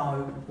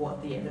know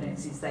what the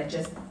evidence is, they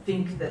just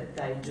think that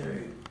they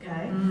do.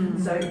 Okay?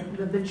 So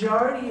the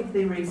majority of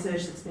the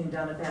research that's been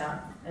done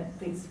about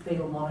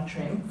fetal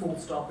monitoring, full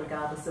stop,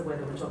 regardless of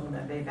whether we're talking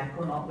about VBAC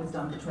or not, was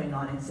done between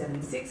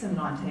 1976 and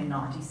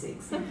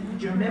 1996.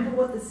 Do you remember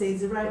what the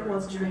Caesar rate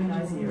was during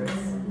those eras?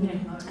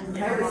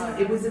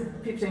 Okay, it was a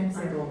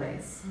 15% or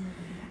less.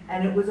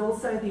 And it was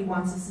also the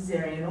once a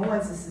caesarean,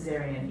 always a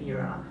caesarean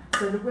era.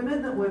 So the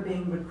women that were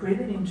being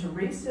recruited into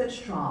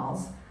research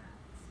trials,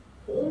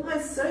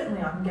 almost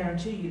certainly I can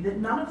guarantee you that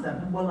none of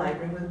them were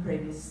labouring with a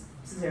previous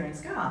caesarean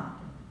scar.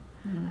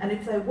 And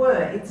if they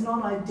were, it's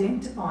not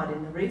identified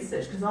in the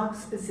research because I've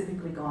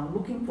specifically gone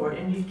looking for it,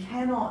 and you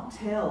cannot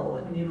tell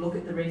when you look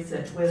at the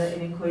research whether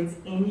it includes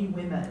any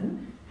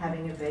women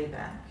having a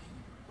VBAC.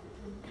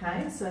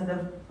 Okay, so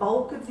the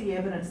bulk of the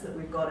evidence that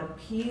we've got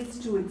appears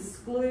to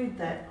exclude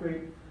that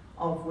group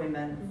of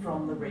women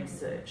from the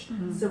research.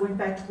 So in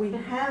fact, we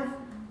have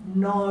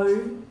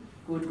no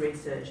good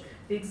research.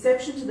 The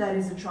exception to that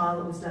is a trial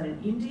that was done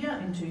in India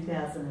in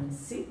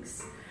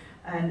 2006,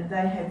 and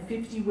they had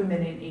 50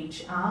 women in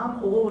each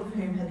arm, all of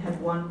whom had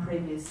had one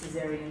previous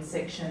caesarean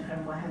section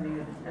and were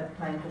having a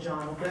plain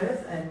vaginal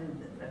birth,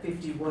 and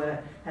 50 were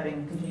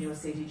having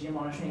continuous CTG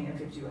monitoring and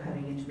 50 were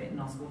having intermittent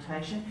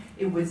auscultation.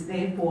 It was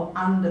therefore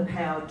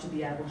underpowered to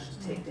be able to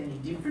detect any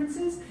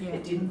differences.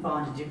 It didn't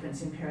find a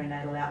difference in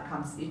perinatal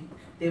outcomes.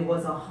 There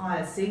was a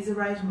higher Caesar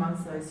rate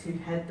amongst those who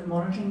had the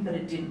monitoring, but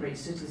it didn't reach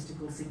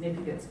statistical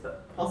significance,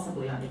 but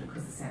possibly only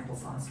because the sample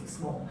size was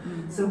small.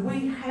 So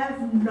we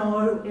have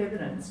no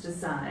evidence to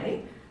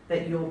say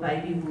that your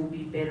baby will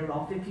be better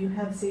off if you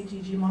have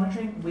CTG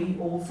monitoring. We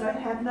also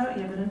have no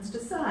evidence to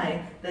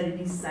say that it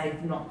is safe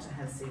not to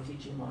have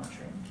CTG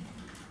monitoring.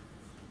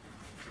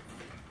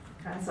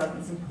 Okay, so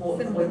it's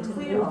important that we're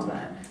clear on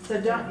that.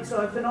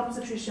 So if an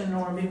obstetrician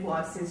or a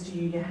midwife says to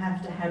you, you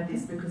have to have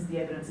this because the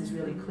evidence is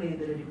really clear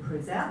that it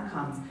improves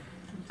outcomes,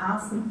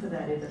 ask them for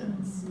that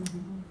evidence.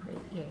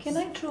 Yes. Can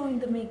I throw in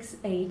the mix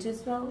age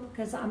as well?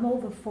 Because I'm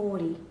over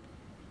 40,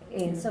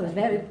 and so it's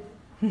very,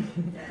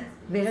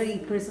 very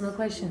personal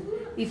question.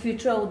 If you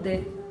throw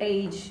the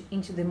age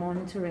into the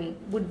monitoring,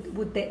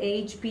 would the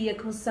age be a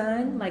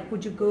concern? Like,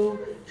 would you go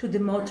to the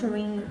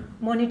monitoring,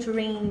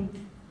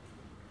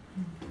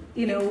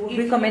 you know,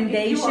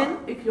 recommendation?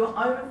 If you're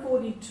over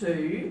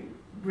 42,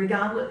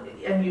 regardless,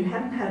 and you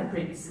haven't had a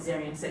previous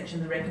caesarean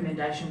section, the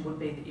recommendation would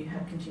be that you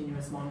have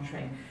continuous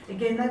monitoring.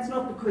 Again, that's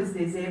not because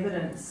there's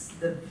evidence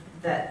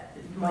that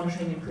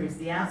monitoring improves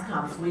the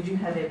outcomes. We do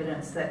have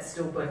evidence that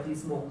stillbirth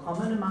is more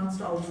common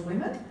amongst older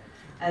women,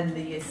 and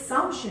the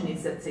assumption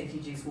is that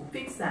CTGs will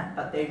fix that,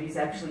 but there is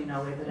actually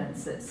no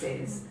evidence that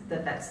says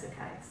that that's the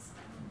case.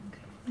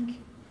 Okay, thank you.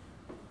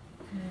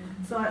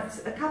 So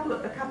a couple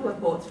of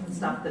thoughts from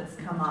stuff that's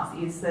come up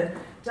is that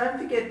don't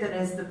forget that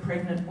as the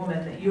pregnant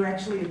woman that you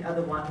actually are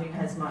the one who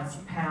has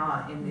most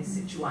power in this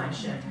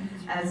situation.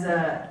 As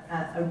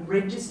a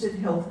registered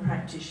health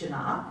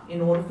practitioner,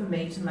 in order for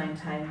me to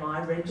maintain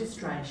my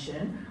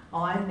registration,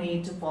 I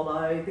need to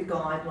follow the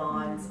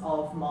guidelines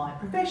of my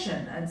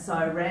profession. And so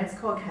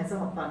RAMSCOG has a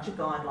whole bunch of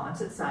guidelines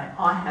that say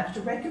I have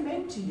to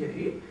recommend to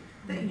you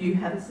that you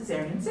have a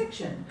caesarean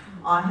section.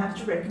 I have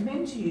to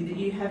recommend to you that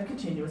you have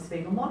continuous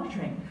fetal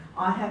monitoring.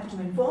 I have to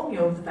inform you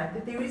of the fact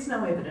that there is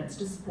no evidence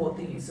to support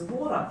the use of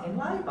water in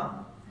labour.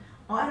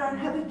 I don't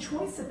have a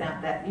choice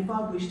about that if I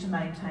wish to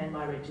maintain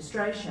my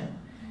registration.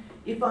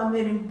 If I'm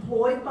then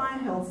employed by a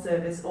health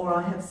service or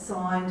I have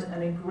signed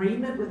an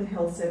agreement with a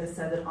health service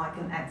so that I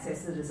can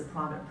access it as a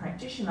private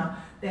practitioner,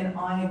 then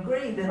I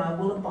agree that I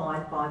will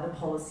abide by the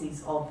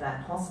policies of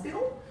that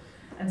hospital.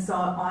 And so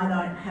I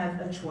don't have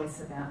a choice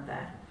about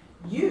that.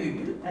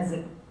 You, as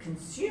a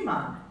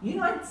consumer, you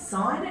don't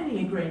sign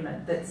any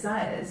agreement that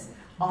says,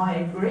 I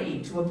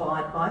agree to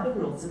abide by the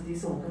rules of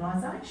this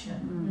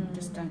organisation.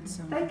 Just don't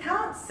sign. They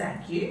can't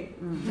sack you.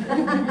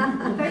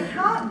 They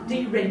can't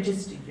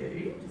deregister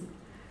you.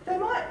 They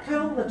might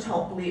curl the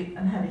top lip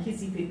and have a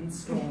hissy fit and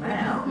storm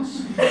out.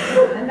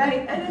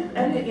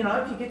 and you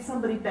know, if you get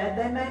somebody bad,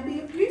 they may be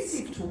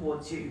abusive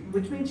towards you,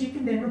 which means you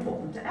can then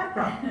report them to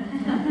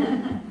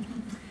APRA.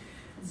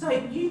 So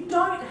you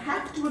don't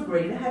have to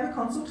agree to have a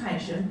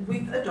consultation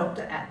with a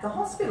doctor at the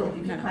hospital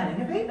if you're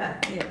planning a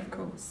VBAC. Yeah, of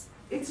course.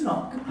 It's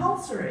not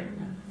compulsory.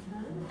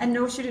 And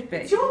nor should it be.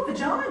 It's your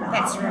vagina.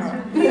 That's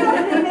right. You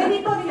don't need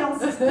anybody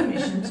else's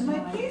permission to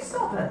make use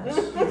of it.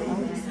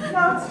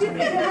 No, it's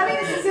different. If you're having a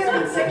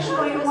caesarean section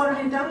or you want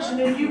an induction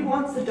and you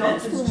want the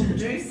doctors to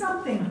do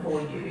something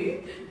for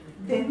you,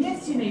 then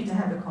yes, you need to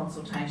have a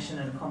consultation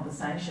and a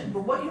conversation.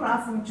 But what you're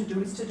asking them to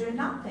do is to do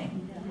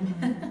nothing.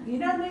 You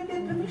don't need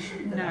their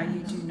permission for that. No,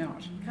 you do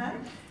not. Okay?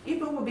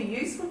 If it would be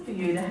useful for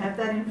you to have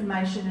that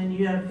information and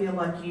you don't feel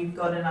like you've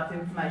got enough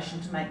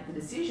information to make the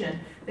decision,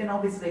 then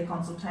obviously a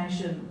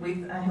consultation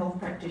with a health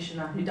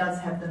practitioner who does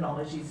have the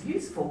knowledge is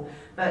useful.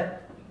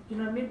 But, you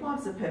know,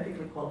 midwives are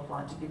perfectly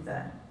qualified to give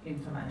that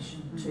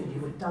information to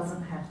you. It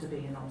doesn't have to be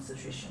an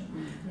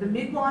obstetrician. The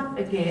midwife,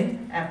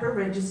 again, APRA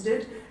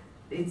registered,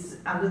 it's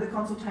under the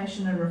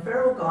consultation and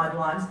referral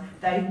guidelines,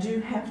 they do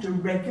have to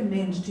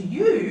recommend to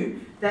you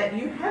that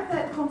you have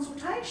that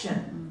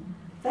consultation.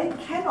 They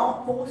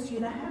cannot force you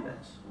to have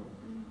it.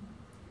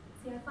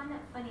 See, I find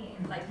that funny,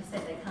 like you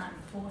said, they can't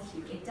force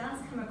you. It does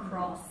come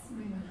across,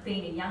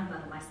 being a young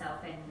mother myself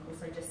and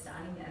also just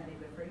starting a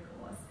midwifery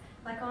course,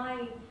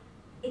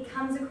 it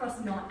comes across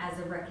not as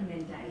a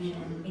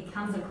recommendation, it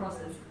comes across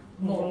as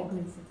more,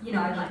 you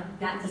know, like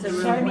that's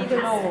show me the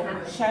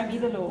law. Show me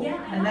the law.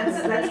 Yeah, and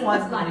that's why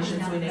as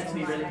clinicians we need to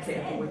be really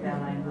careful with our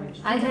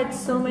language. I had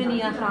so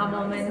many aha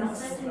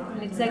moments.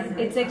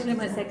 It's actually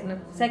my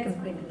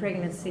second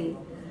pregnancy.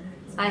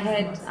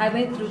 I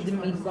went through the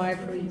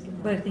midwifery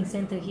birthing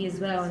center here as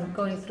well, and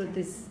going through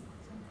this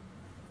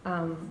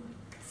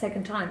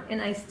second time, and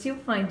I still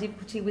find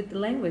difficulty with the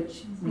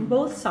language in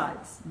both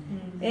sides.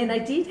 And I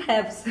did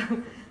have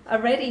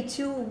already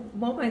 2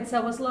 moments I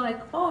was like,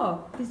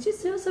 oh, it's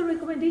just a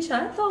recommendation.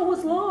 I thought it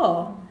was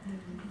law.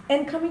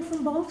 and coming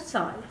from both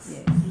sides.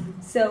 Yes.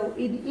 So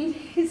it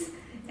is,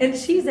 and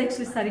she's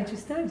actually starting to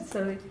study.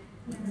 So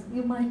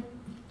you might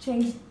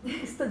change,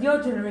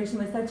 your generation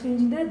might start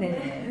changing that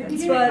then.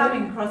 If you're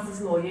coming across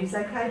as lawyers, it's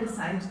okay to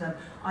say to them,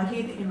 I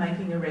hear that you're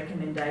making a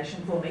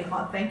recommendation for me.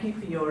 I thank you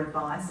for your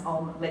advice.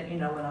 I'll let you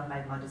know when I've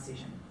made my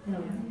decision.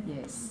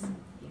 Yes.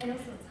 And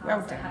also it's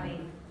hard for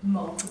having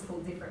multiple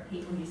different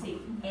people. You see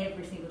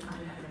every single time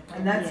you have an appointment.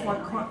 And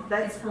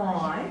that's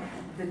why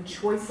the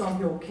choice of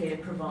your care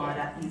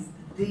provider is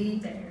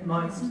the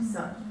most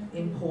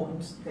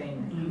important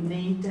thing. You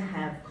need to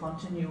have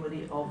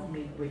continuity of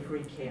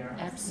midwifery care.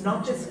 Absolutely.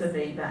 Not just for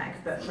VBAC,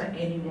 but for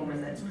any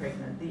woman that's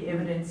pregnant. The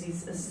evidence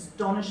is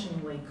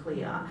astonishingly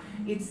clear.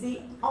 It's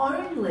the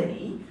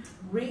only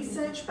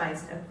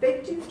research-based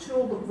effective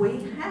tool that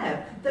we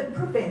have that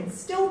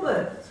prevents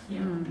stillbirth. Yeah.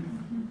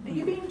 Are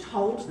you being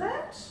told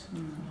that?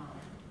 No.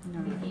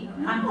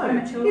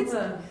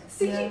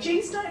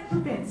 CTGs don't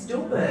prevent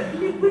stillbirth.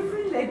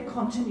 Midwifery-led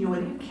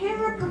continuity of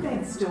care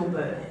prevents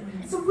stillbirth.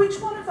 So which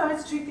one of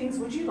those two things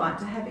would you like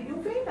to have at your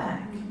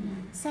VBAC?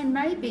 So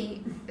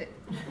maybe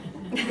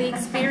the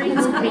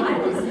experienced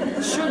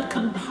people should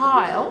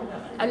compile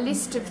a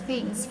list of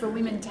things for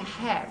women to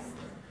have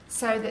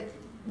so that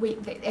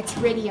it's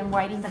ready and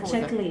waiting for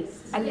them.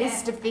 A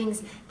list of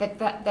things that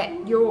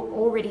you're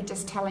already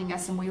just telling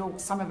us, and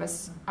some of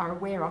us are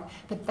aware of,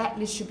 but that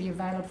list should be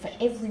available for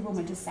every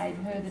woman to save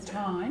her the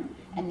time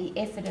and the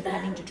effort of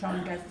having to try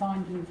and go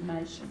find the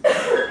information.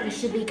 We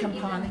should be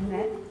compiling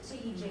that. To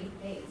your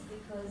GPs,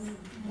 because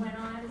when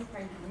I was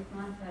pregnant with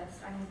my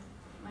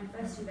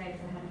first two babies,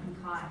 I had a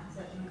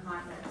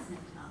Mackay birth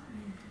centre,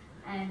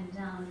 and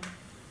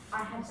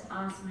I had to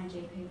ask my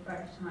GP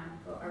both times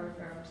for a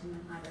referral to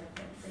Mackay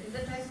birth centre, because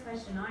the first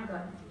question I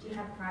got, do you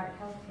have private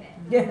healthcare?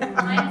 Yeah.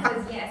 My answer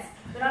was yes,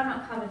 but I'm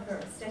not covered for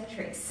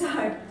obstetrics, so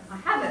I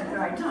have it, but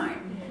I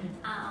don't.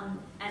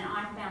 And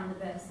I found the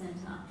birth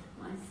centre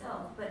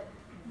myself, but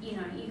you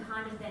know, you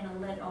kind of then are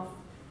let off.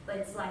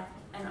 It's like,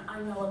 and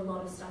I know a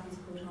lot of stuff is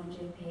put on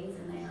GPs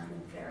and they are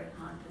in a very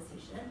hard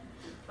position,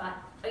 but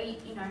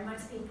you know,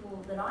 most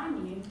people that I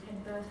knew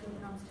had birth with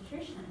an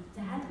obstetrician,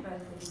 to have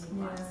birth with a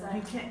midwife.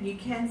 So you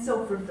can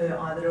self-refer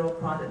either to a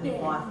private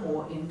midwife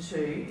or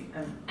into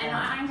and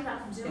I ended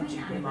up doing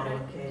that,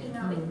 but you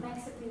know, it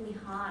makes it really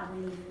hard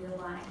when you feel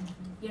like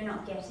you're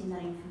not getting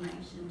that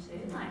information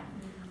too. Like,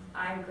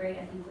 I agree,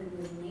 I think we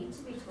would need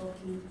to be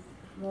talking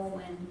more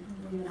when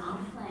women are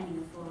planning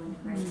a falling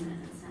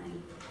pregnant and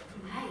saying,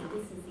 hey,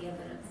 this is the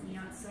evidence, and you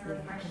know, it's so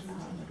refreshing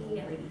to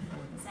hear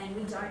saying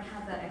we don't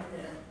have that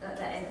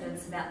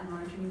evidence about the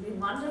monitoring. It would be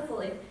wonderful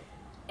if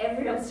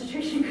every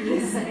obstetrician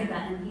could say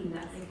that and hear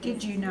that.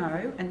 Did you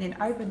know? And then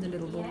open the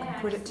little book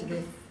and put it to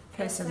the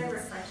person. It's so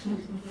refreshing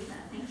to hear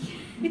that. Thank you.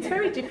 It's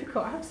very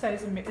difficult, I have to say,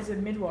 as a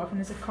midwife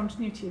and as a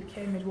continuity of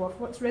care midwife,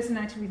 what's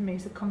resonated with me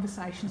is the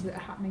conversations that are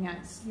happening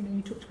you know,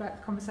 you talked about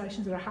the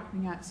conversations that are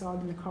happening outside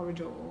in the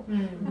corridor.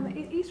 And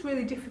it is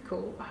really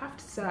difficult, I have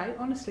to say,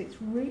 honestly,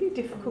 it's really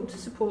difficult to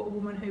support a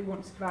woman who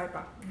wants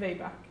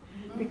VBAC,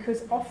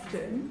 because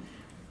often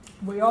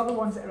we are the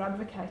ones that are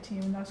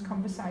advocating, and those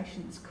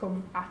conversations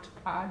come at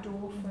our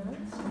door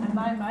first, and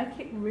they make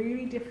it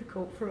really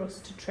difficult for us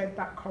to tread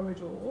that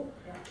corridor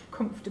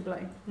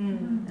comfortably.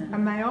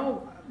 And they are,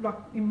 like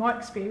in my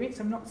experience,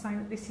 I'm not saying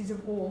that this is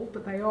of all,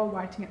 but they are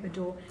waiting at the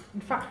door.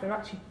 In fact, they're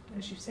actually,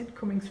 as you said,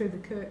 coming through the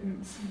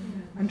curtains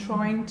and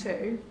trying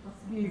to,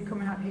 you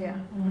come out here,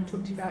 I want to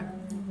talk to you about.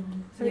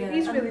 So it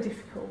is really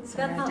difficult. So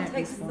that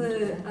takes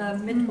the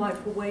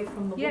midwife away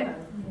from the woman.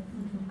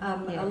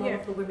 A lot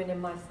of the women in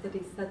my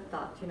study said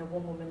that. You know,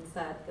 one woman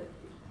said that,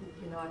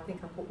 you know, I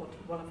think I put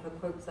one of her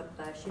quotes up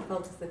there. She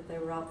felt as if they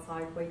were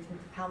outside waiting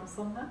to pounce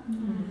on her.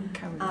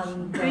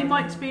 And in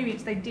my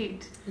experience, they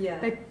did. Yeah.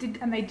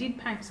 They did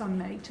pounce on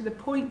me to the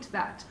point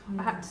that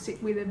I had to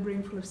sit with a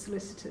room full of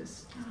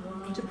solicitors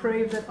to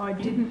prove that I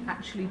didn't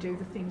actually do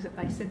the things that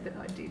they said that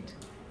I did.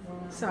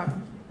 So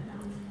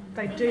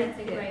they do. That's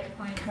a great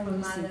point for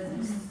mothers and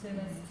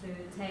consumers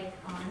to take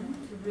on,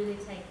 to really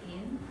take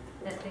in,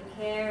 that the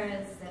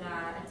carers that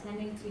are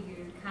attending to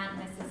you can't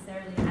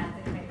necessarily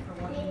advocate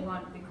for what you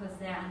want, because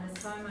they're under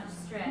so much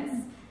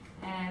stress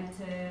and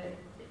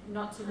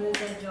not to lose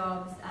their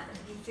jobs,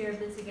 fear of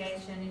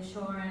litigation,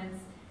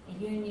 insurance,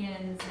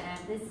 unions, and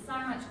there's so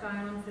much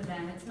going on for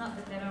them. It's not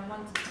that they don't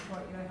want to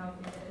support you or help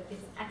you, but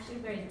it's actually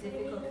very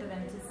difficult for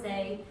them to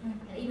say,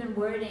 even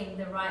wording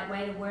the right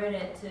way to word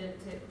it,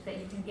 that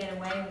you can get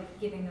away with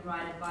giving the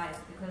right advice,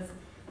 because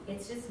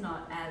it's just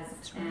not as,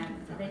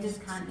 they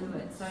just can't do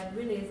it. So it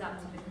really is up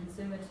to the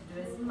consumer to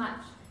do as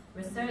much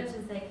research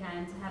as they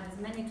can, to have as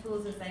many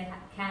tools as they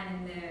can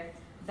in their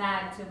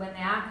bag, to when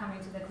they are coming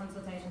to the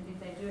consultations, if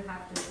they do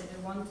have to, if they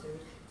do want to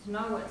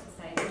know what to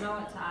say, to know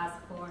what to ask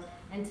for,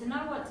 and to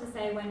know what to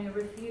say when you're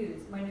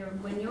refused, when you're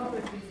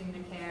refusing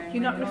the care.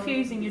 You're not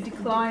refusing, you're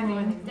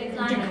declining.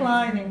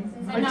 Declining.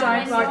 I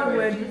don't like the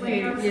word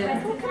refuse.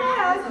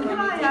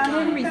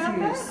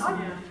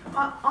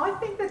 I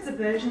think that's a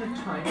version of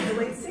tone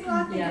releasing.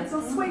 I think it's,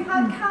 oh,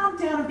 sweetheart, calm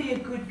down and be a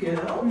good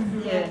girl.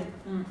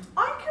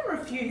 I can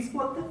refuse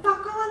what the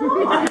fuck I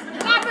like.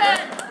 Love it!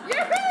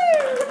 Yoo-hoo!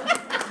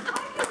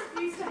 I can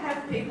refuse to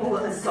have people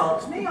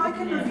assault me. I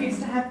can refuse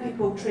to have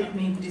people treat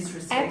me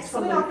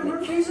disrespectfully. I can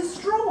refuse a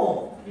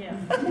straw. Yeah.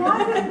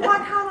 Why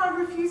can't I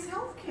refuse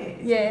healthcare?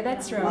 Yeah,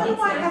 that's right. Why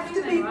do I have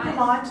to be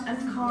polite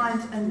and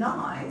kind and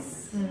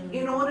nice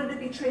in order to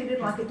be treated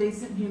like a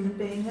decent human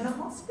being in a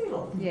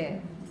hospital? Yeah.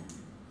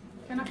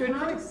 Can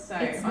I just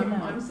say,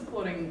 I'm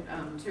supporting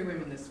 2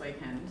 women this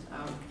weekend.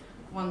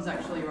 One's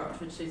actually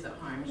Rochford, she's at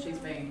home. She's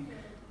been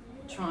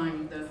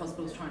the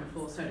hospital's trying to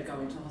force her to go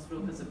into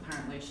hospital because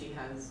apparently she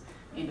has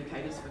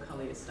indicators for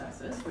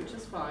cholestasis, which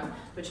is fine,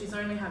 but she's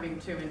only having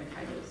 2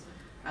 indicators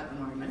at the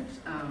moment.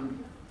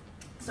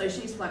 So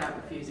she's flat out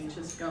refusing to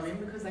just go in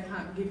because they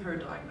can't give her a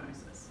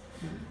diagnosis.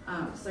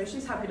 So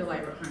she's happy to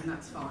labour at home,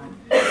 that's fine.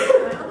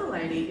 The other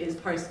lady is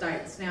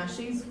post-dates. Now,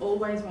 she's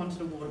always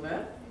wanted a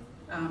waterbirth.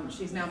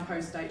 She's now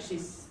post-date,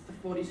 she's for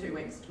 42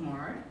 weeks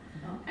tomorrow.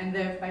 And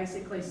they've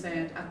basically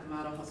said at the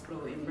Mater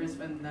Hospital in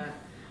Brisbane that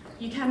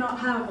you cannot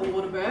have a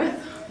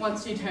waterbirth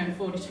once you turn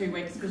 42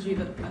 weeks because you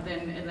are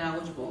then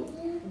ineligible,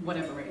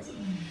 whatever reason.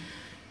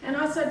 And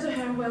I said to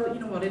her, well, you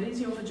know what, it is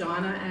your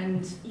vagina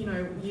and, you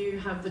know, you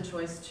have the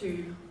choice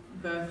to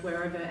birth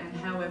wherever and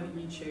however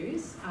you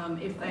choose.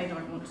 If they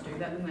don't want to do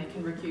that, then they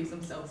can recuse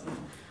themselves and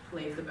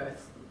leave the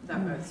birth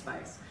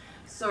space.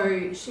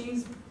 So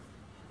she's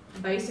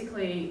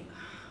basically,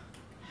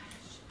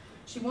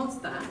 she wants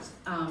that,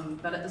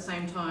 but at the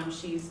same time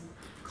she's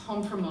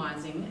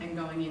compromising and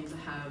going in to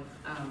have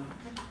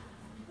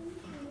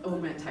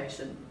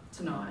augmentation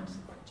tonight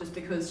just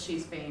because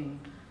she's been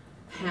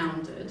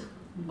hounded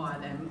by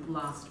them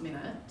last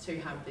minute to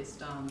have this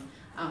done.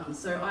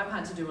 So I've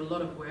had to do a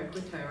lot of work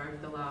with her over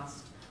the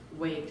last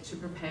week to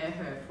prepare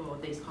her for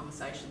these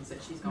conversations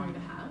that she's going to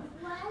have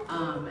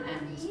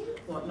and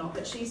whatnot,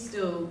 but she's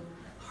still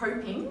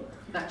hoping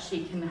that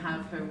she can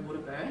have her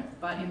waterbirth,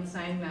 but in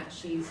saying that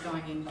she's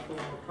going in for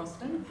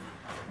Proston,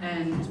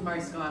 and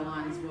most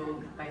guidelines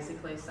will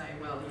basically say,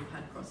 well, you've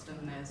had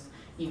Proston,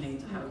 you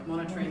need to have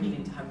monitoring, you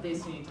need to have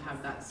this, you need to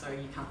have that, so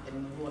you can't get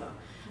in the water.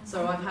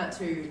 So I've had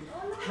to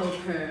help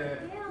her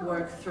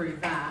work through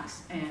that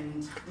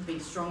and be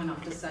strong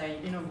enough to say,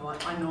 you know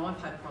what, I know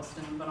I've had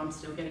Proston, but I'm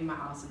still getting my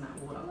ass in that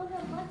water.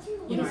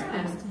 You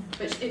know,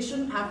 but it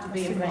shouldn't have to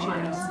be a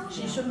fight.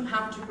 She shouldn't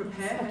have to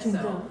prepare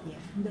herself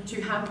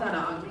to have that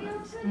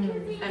argument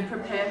and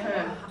prepare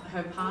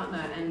her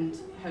partner and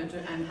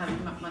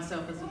have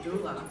myself as a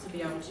doula to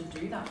be able to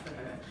do that for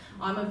her.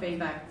 I'm a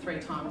VBAC 3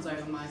 times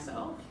over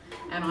myself,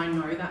 and I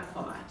know that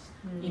fight.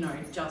 You know,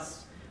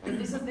 just. But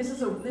this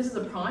is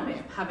a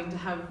primate having to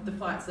have the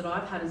fights that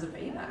I've had as a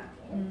VBAC.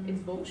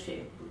 It's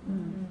bullshit.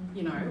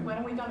 You know, when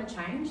are we going to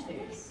change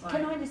this?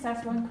 Can I just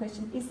ask one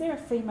question? Is there a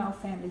female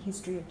family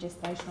history of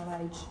gestational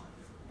age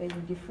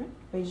being different?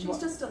 She's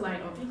just a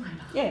late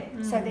ovulator. Yeah,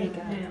 so there you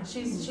go. Yeah.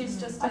 She's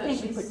just. I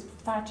think we put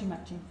far too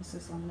much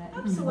emphasis on that.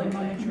 Absolutely. We're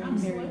monitoring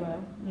very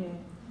well. Yeah.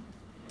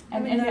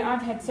 And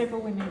I've had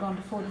several women gone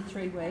to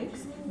 43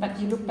 weeks, but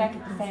you look back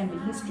at the family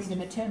history, the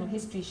maternal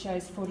history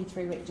shows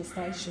 43-week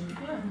gestation.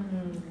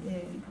 Yeah.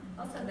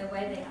 Also, the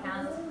way they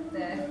count,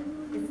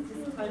 it's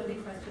just totally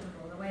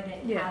questionable. The way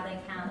how they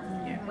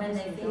count, when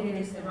they feel it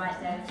is the right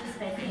day, it's just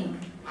they think.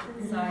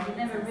 So you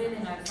never really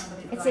know if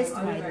somebody's it's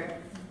going estimated.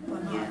 over or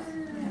not.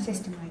 It's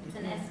estimated. It's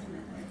an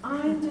estimate.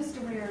 I'm just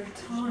aware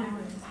of time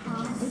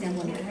passing and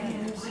we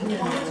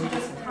want to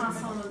just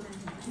pass on a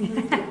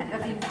little bit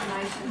of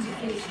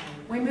information.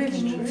 We're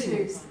moving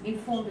into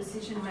informed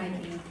decision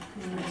making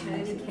in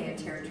maternity care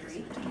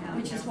territory,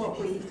 which is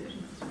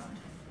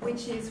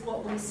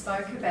what we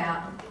spoke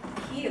about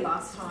here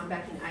last time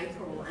back in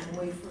April, and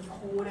we've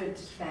recorded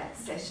that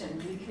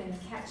session. You can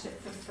catch it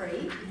for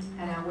free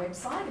at our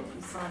website if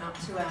you sign up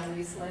to our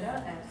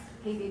newsletter at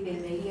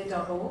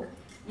pbbmedia.org.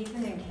 You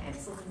can then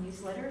cancel the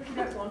newsletter if you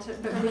don't want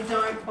it, but we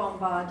don't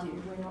bombard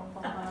you. We're not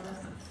bombarders.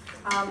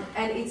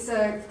 And it's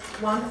a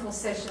wonderful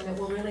session that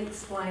will really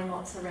explain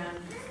lots around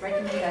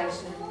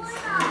recommendations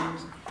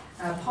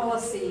and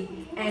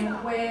policy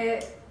and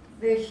where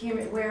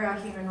our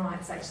human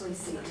rights actually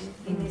sit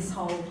in this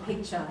whole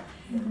picture.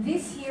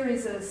 This here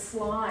is a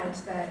slide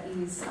that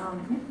is,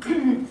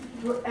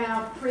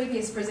 our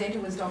previous presenter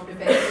was Dr.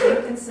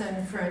 Bethan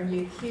Townsend from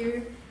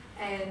UQ,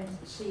 and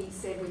she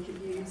said we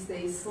could use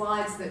these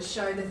slides that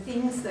show the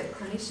things that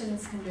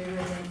clinicians can do and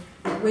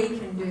then we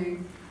can do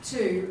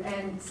too.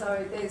 And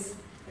so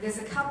there's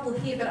a couple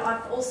here, but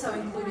I've also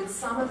included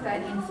some of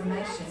that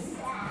information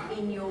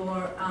in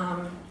your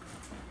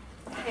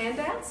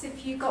handouts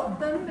if you got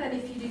them, and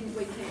if you didn't,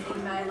 we can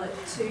email it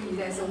to you.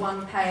 There's a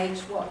one-page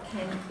what you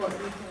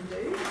can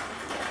do.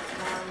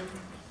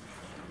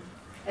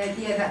 And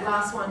yeah, that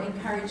last one,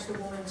 encourage the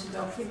woman to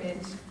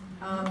document.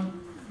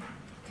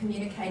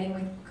 Communicating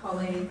with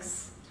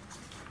colleagues,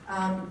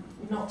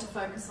 not to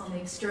focus on the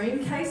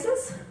extreme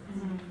cases,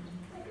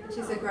 which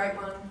is a great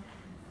one,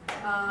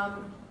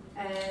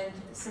 and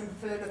some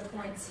further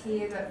points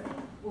here that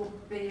will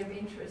be of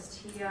interest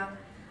here.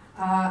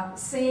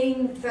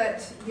 Seeing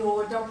that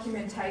your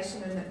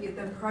documentation and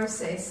the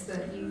process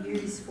that you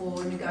use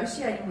for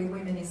negotiating with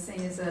women is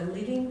seen as a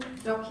living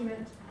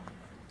document,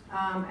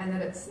 and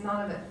that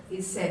none of it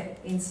is set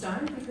in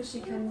stone because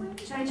she can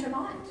change her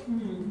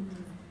mind.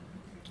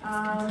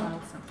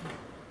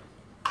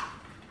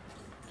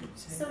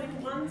 So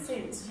in one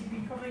sense, you'd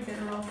be probably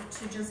better off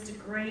to just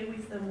agree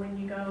with them when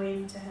you go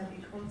in to have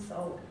your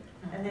consult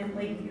and then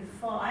leave your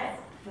fight,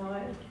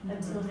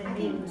 until the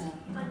end.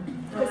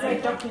 Because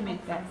they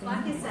document that.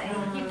 Like I say,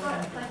 you've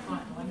got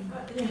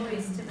the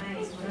choice to make,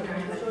 it's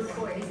your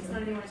choice, it's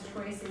not anyone's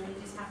choice, and you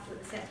just have to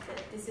accept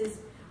that this is,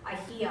 I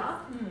hear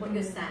what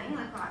you're saying,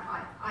 like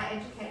I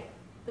educate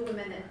the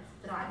women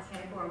that I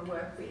care for and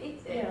work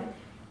with, and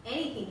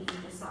anything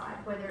you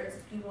decide, whether it's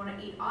you want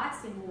to eat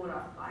ice in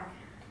water, like,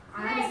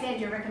 I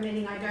understand you're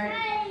recommending I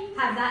don't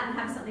have that and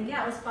have something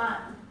else, but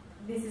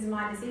this is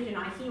my decision.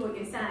 I hear what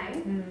you're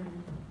saying,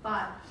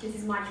 but this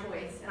is my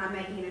choice, and I'm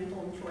making an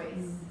informed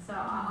choice. So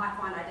I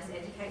find I just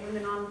educate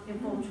women on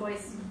informed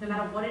choice, no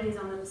matter what it is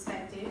on the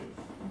perspective,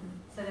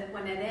 so that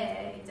when they're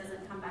there, it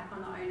doesn't come back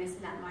on the onus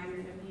in that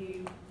moment of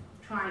you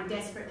trying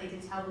desperately to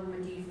tell the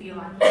woman, do you feel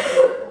like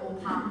you're all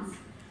parts?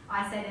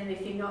 I say to them,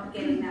 if you're not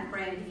getting that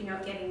brand, if you're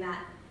not getting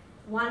that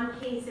one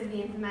piece of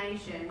the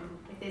information,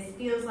 if there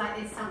feels like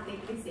there's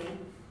something missing,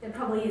 there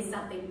probably is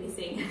something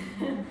missing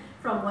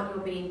from what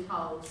you're being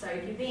told. So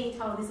if you're being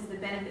told this is the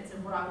benefits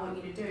of what I want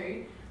you to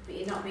do, but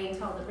you're not being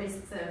told the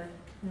risks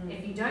of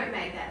if you don't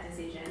make that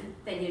decision,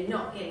 then you're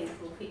not getting the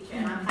full picture.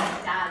 And I've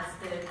had dads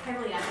that have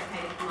heavily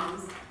advocated for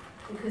mums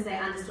because they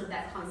understood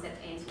that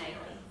concept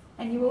antenatally.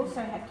 And you also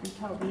have to be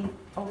told the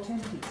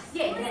alternatives.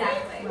 Yeah,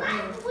 exactly.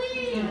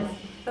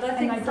 But I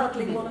think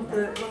sadly one of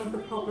the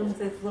problems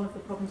with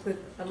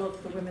a lot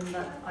of the women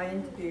that I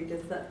interviewed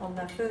is that on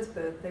their first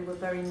birth they were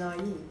very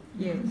naive.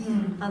 Yes.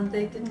 And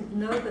they didn't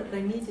know that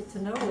they needed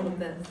to know all of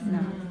this. No.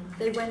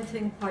 They went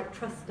in quite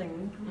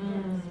trusting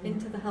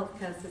into the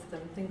healthcare system,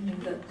 thinking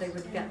that they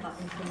would get that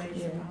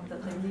information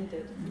that they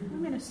needed.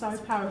 Women are so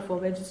powerful,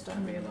 they just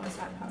don't realise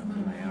how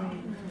powerful they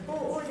are.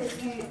 Or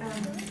that you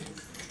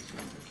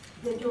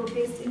that your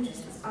best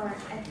interests are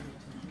at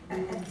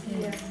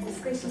the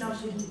discretion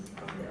of the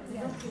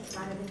healthcare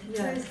provider that you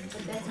chose,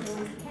 but that's not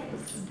always the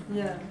case.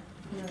 Yeah.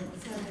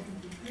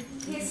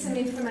 So here's some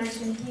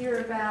information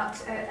here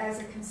about, as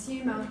a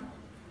consumer,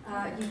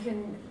 you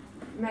can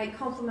make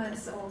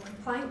compliments or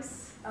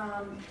complaints.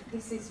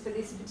 This is for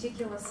this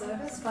particular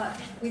service,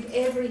 but with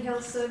every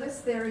health service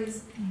there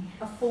is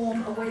a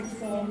form, a web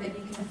form that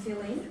you can fill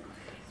in.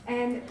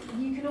 And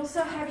you can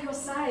also have your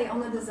say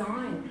on the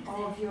design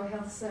of your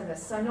health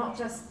service. So not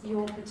just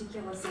your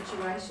particular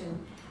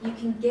situation. You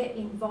can get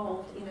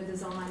involved in a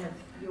design of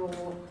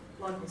your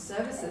local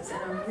services,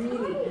 and I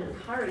really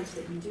encourage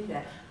that you do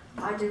that.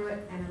 I do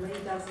it,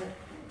 Annalise does it,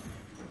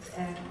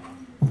 and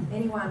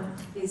anyone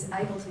is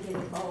able to get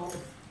involved.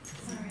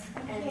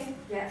 And,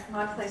 yeah,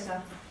 my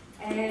pleasure.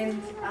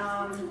 And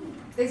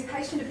there's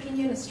Patient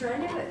Opinion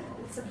Australia.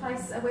 It's a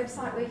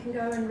website where you can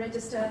go and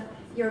register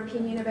your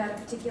opinion about a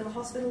particular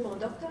hospital or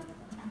doctor.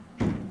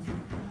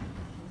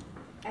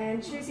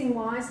 And Choosing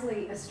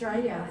Wisely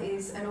Australia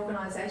is an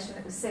organisation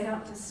that was set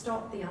up to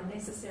stop the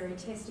unnecessary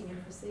testing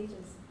and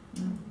procedures.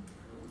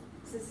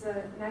 This is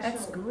a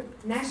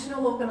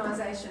national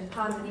organisation,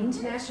 part of an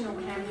international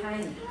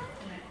campaign.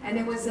 And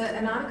there was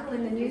an article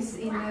in the news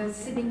in the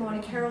Sydney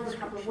Morning Herald a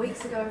couple of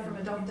weeks ago from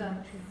a doctor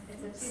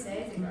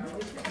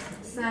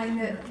saying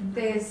that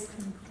there's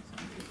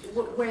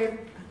where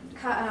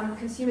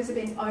consumers are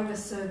being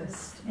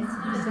over-serviced. It's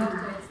not a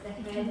doctor, it's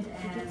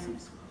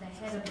the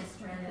head of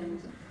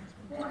Australian,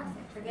 I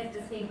forget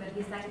the thing, but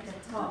he's like at the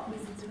top.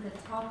 He's at the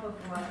top of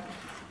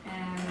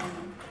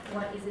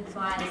what is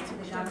advised to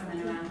the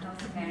government around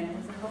healthcare. And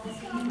there's a whole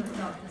team of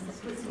doctors that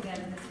put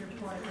together this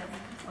report that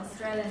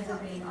Australians are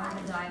being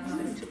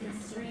overdiagnosed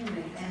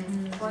extremely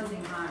and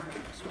causing harm.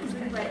 It's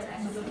really great to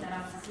actually look that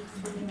up.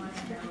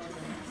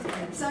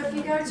 So if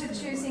you go to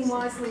Choosing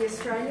Wisely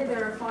Australia,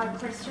 there are 5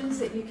 questions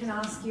that you can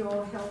ask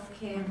your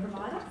healthcare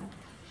provider.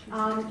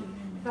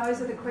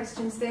 Those are the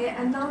questions there.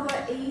 Another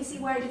easy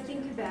way to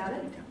think about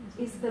it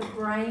is the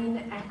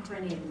BRAIN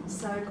acronym.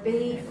 So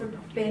B for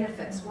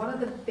benefits. What are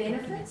the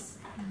benefits?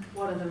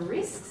 What are the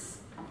risks?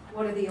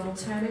 What are the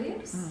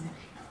alternatives?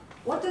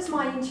 What does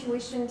my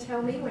intuition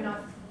tell me when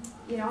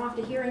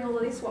after hearing all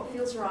of this, what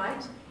feels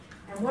right?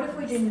 And what if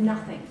we do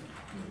nothing?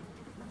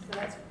 So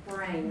that's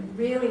BRAIN.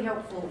 Really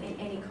helpful in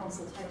any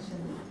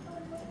consultation.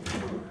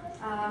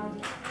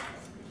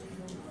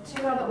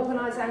 2 other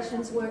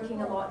organisations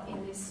working a lot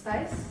in this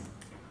space.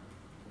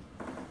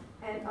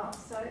 And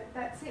so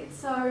that's it.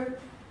 So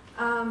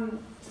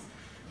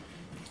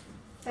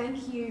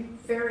thank you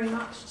very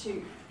much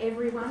to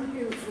everyone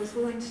who was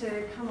willing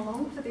to come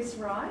along for this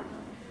ride.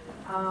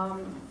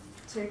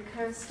 To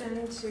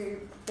Kirsten, to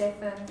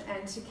Bethan,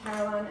 and to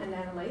Caroline and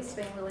Annalise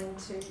being willing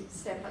to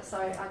step up. So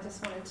I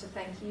just wanted to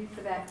thank you for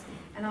that.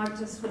 And I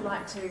just would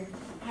like to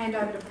hand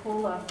over to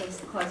Paula for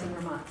some closing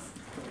remarks.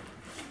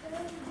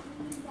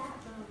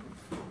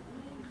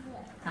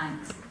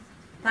 Thanks.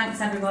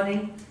 Thanks,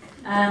 everybody.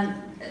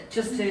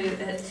 Just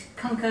to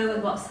concur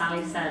with what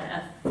Sally said,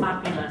 a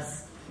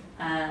fabulous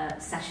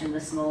session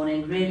this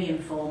morning, really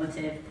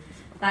informative.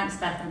 Thanks,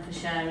 Bethan, for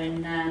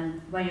sharing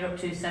where you're up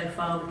to so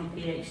far with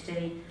your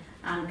PhD,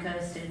 and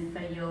Kirsten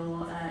for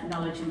your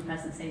knowledge and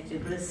presence here too,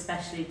 but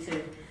especially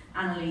to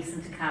Annalise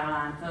and to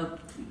Caroline for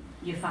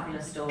your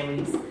fabulous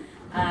stories.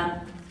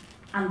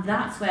 And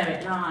that's where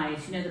it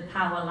lies. You know, the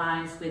power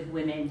lies with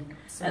women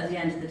at the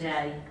end of the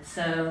day.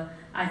 So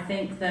I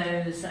think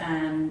those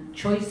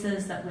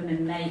choices that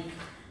women make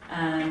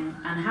and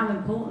how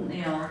important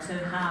they are to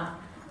have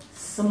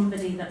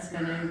somebody that's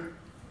going to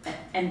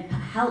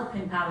help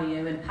empower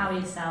you, empower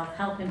yourself,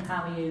 help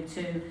empower you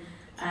to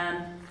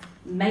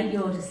make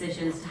your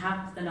decisions, to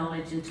have the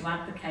knowledge and to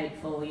advocate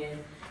for you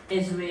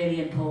is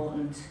really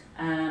important.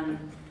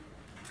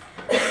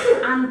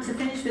 And to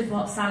finish with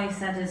what Sally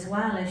said as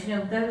well, is, you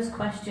know, those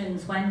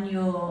questions when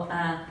you're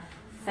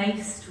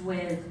faced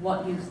with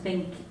what you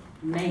think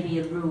may be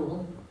a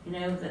rule, you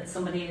know, that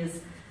somebody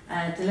is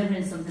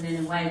delivering something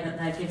in a way that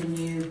they're giving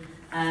you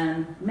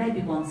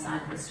maybe one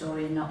side of the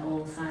story and not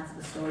all sides of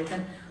the story.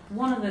 And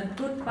one of the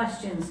good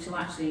questions to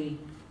actually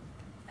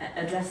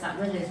address that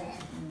with is,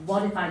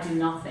 what if I do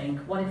nothing?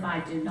 What if I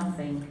do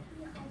nothing?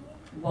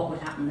 What would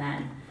happen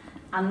then?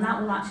 And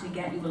that will actually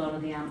get you a lot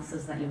of the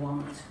answers that you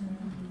want.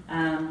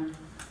 And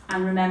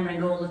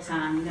remembering all the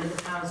time, you know,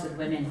 the powers with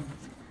women.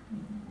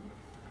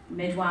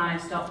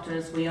 Midwives,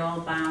 doctors, we are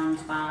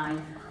bound by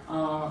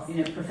our, you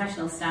know,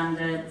 professional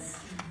standards,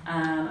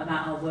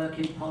 about our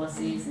working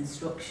policies,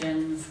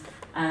 instructions,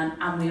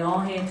 and we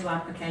are here to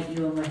advocate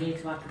you, and we're here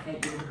to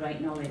advocate you with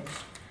great knowledge.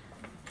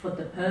 But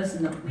the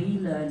person that we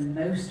learn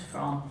most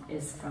from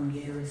is from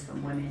you, is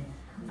from women.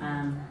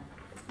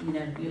 You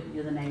know,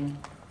 you're the main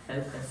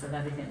focus of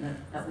everything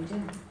that we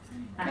do.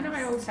 Thanks. Can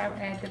I also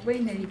add that we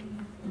need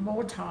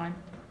more time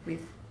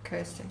with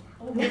Kirsten?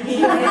 Much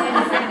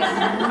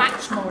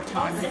more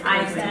time with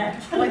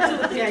Kirsten. Wait till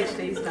the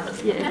PhD's done.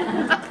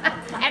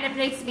 Yeah. And it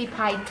needs to be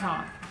paid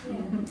time.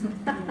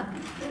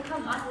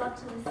 I'd love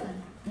to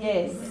listen.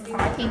 Yes,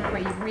 I think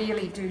we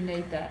really do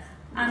need that.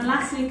 And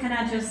lastly, can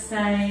I just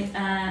say,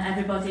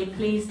 everybody,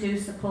 please do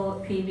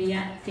support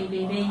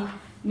PBB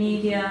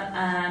Media.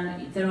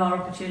 There are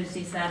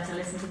opportunities there to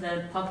listen to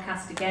the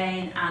podcast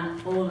again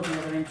and all of the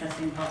other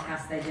interesting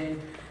podcasts they do.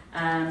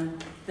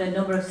 The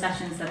number of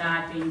sessions that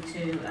I've been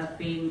to have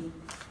been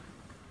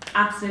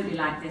absolutely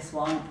like this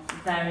one,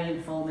 very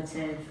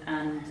informative,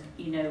 and,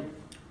 you know,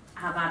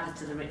 have added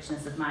to the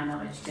richness of my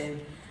knowledge too.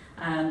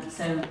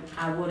 So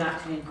I would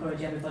actually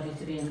encourage everybody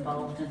to be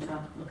involved and to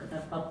have a look at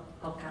the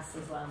podcasts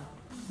as well.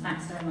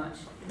 Thanks very much.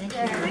 Thank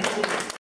you.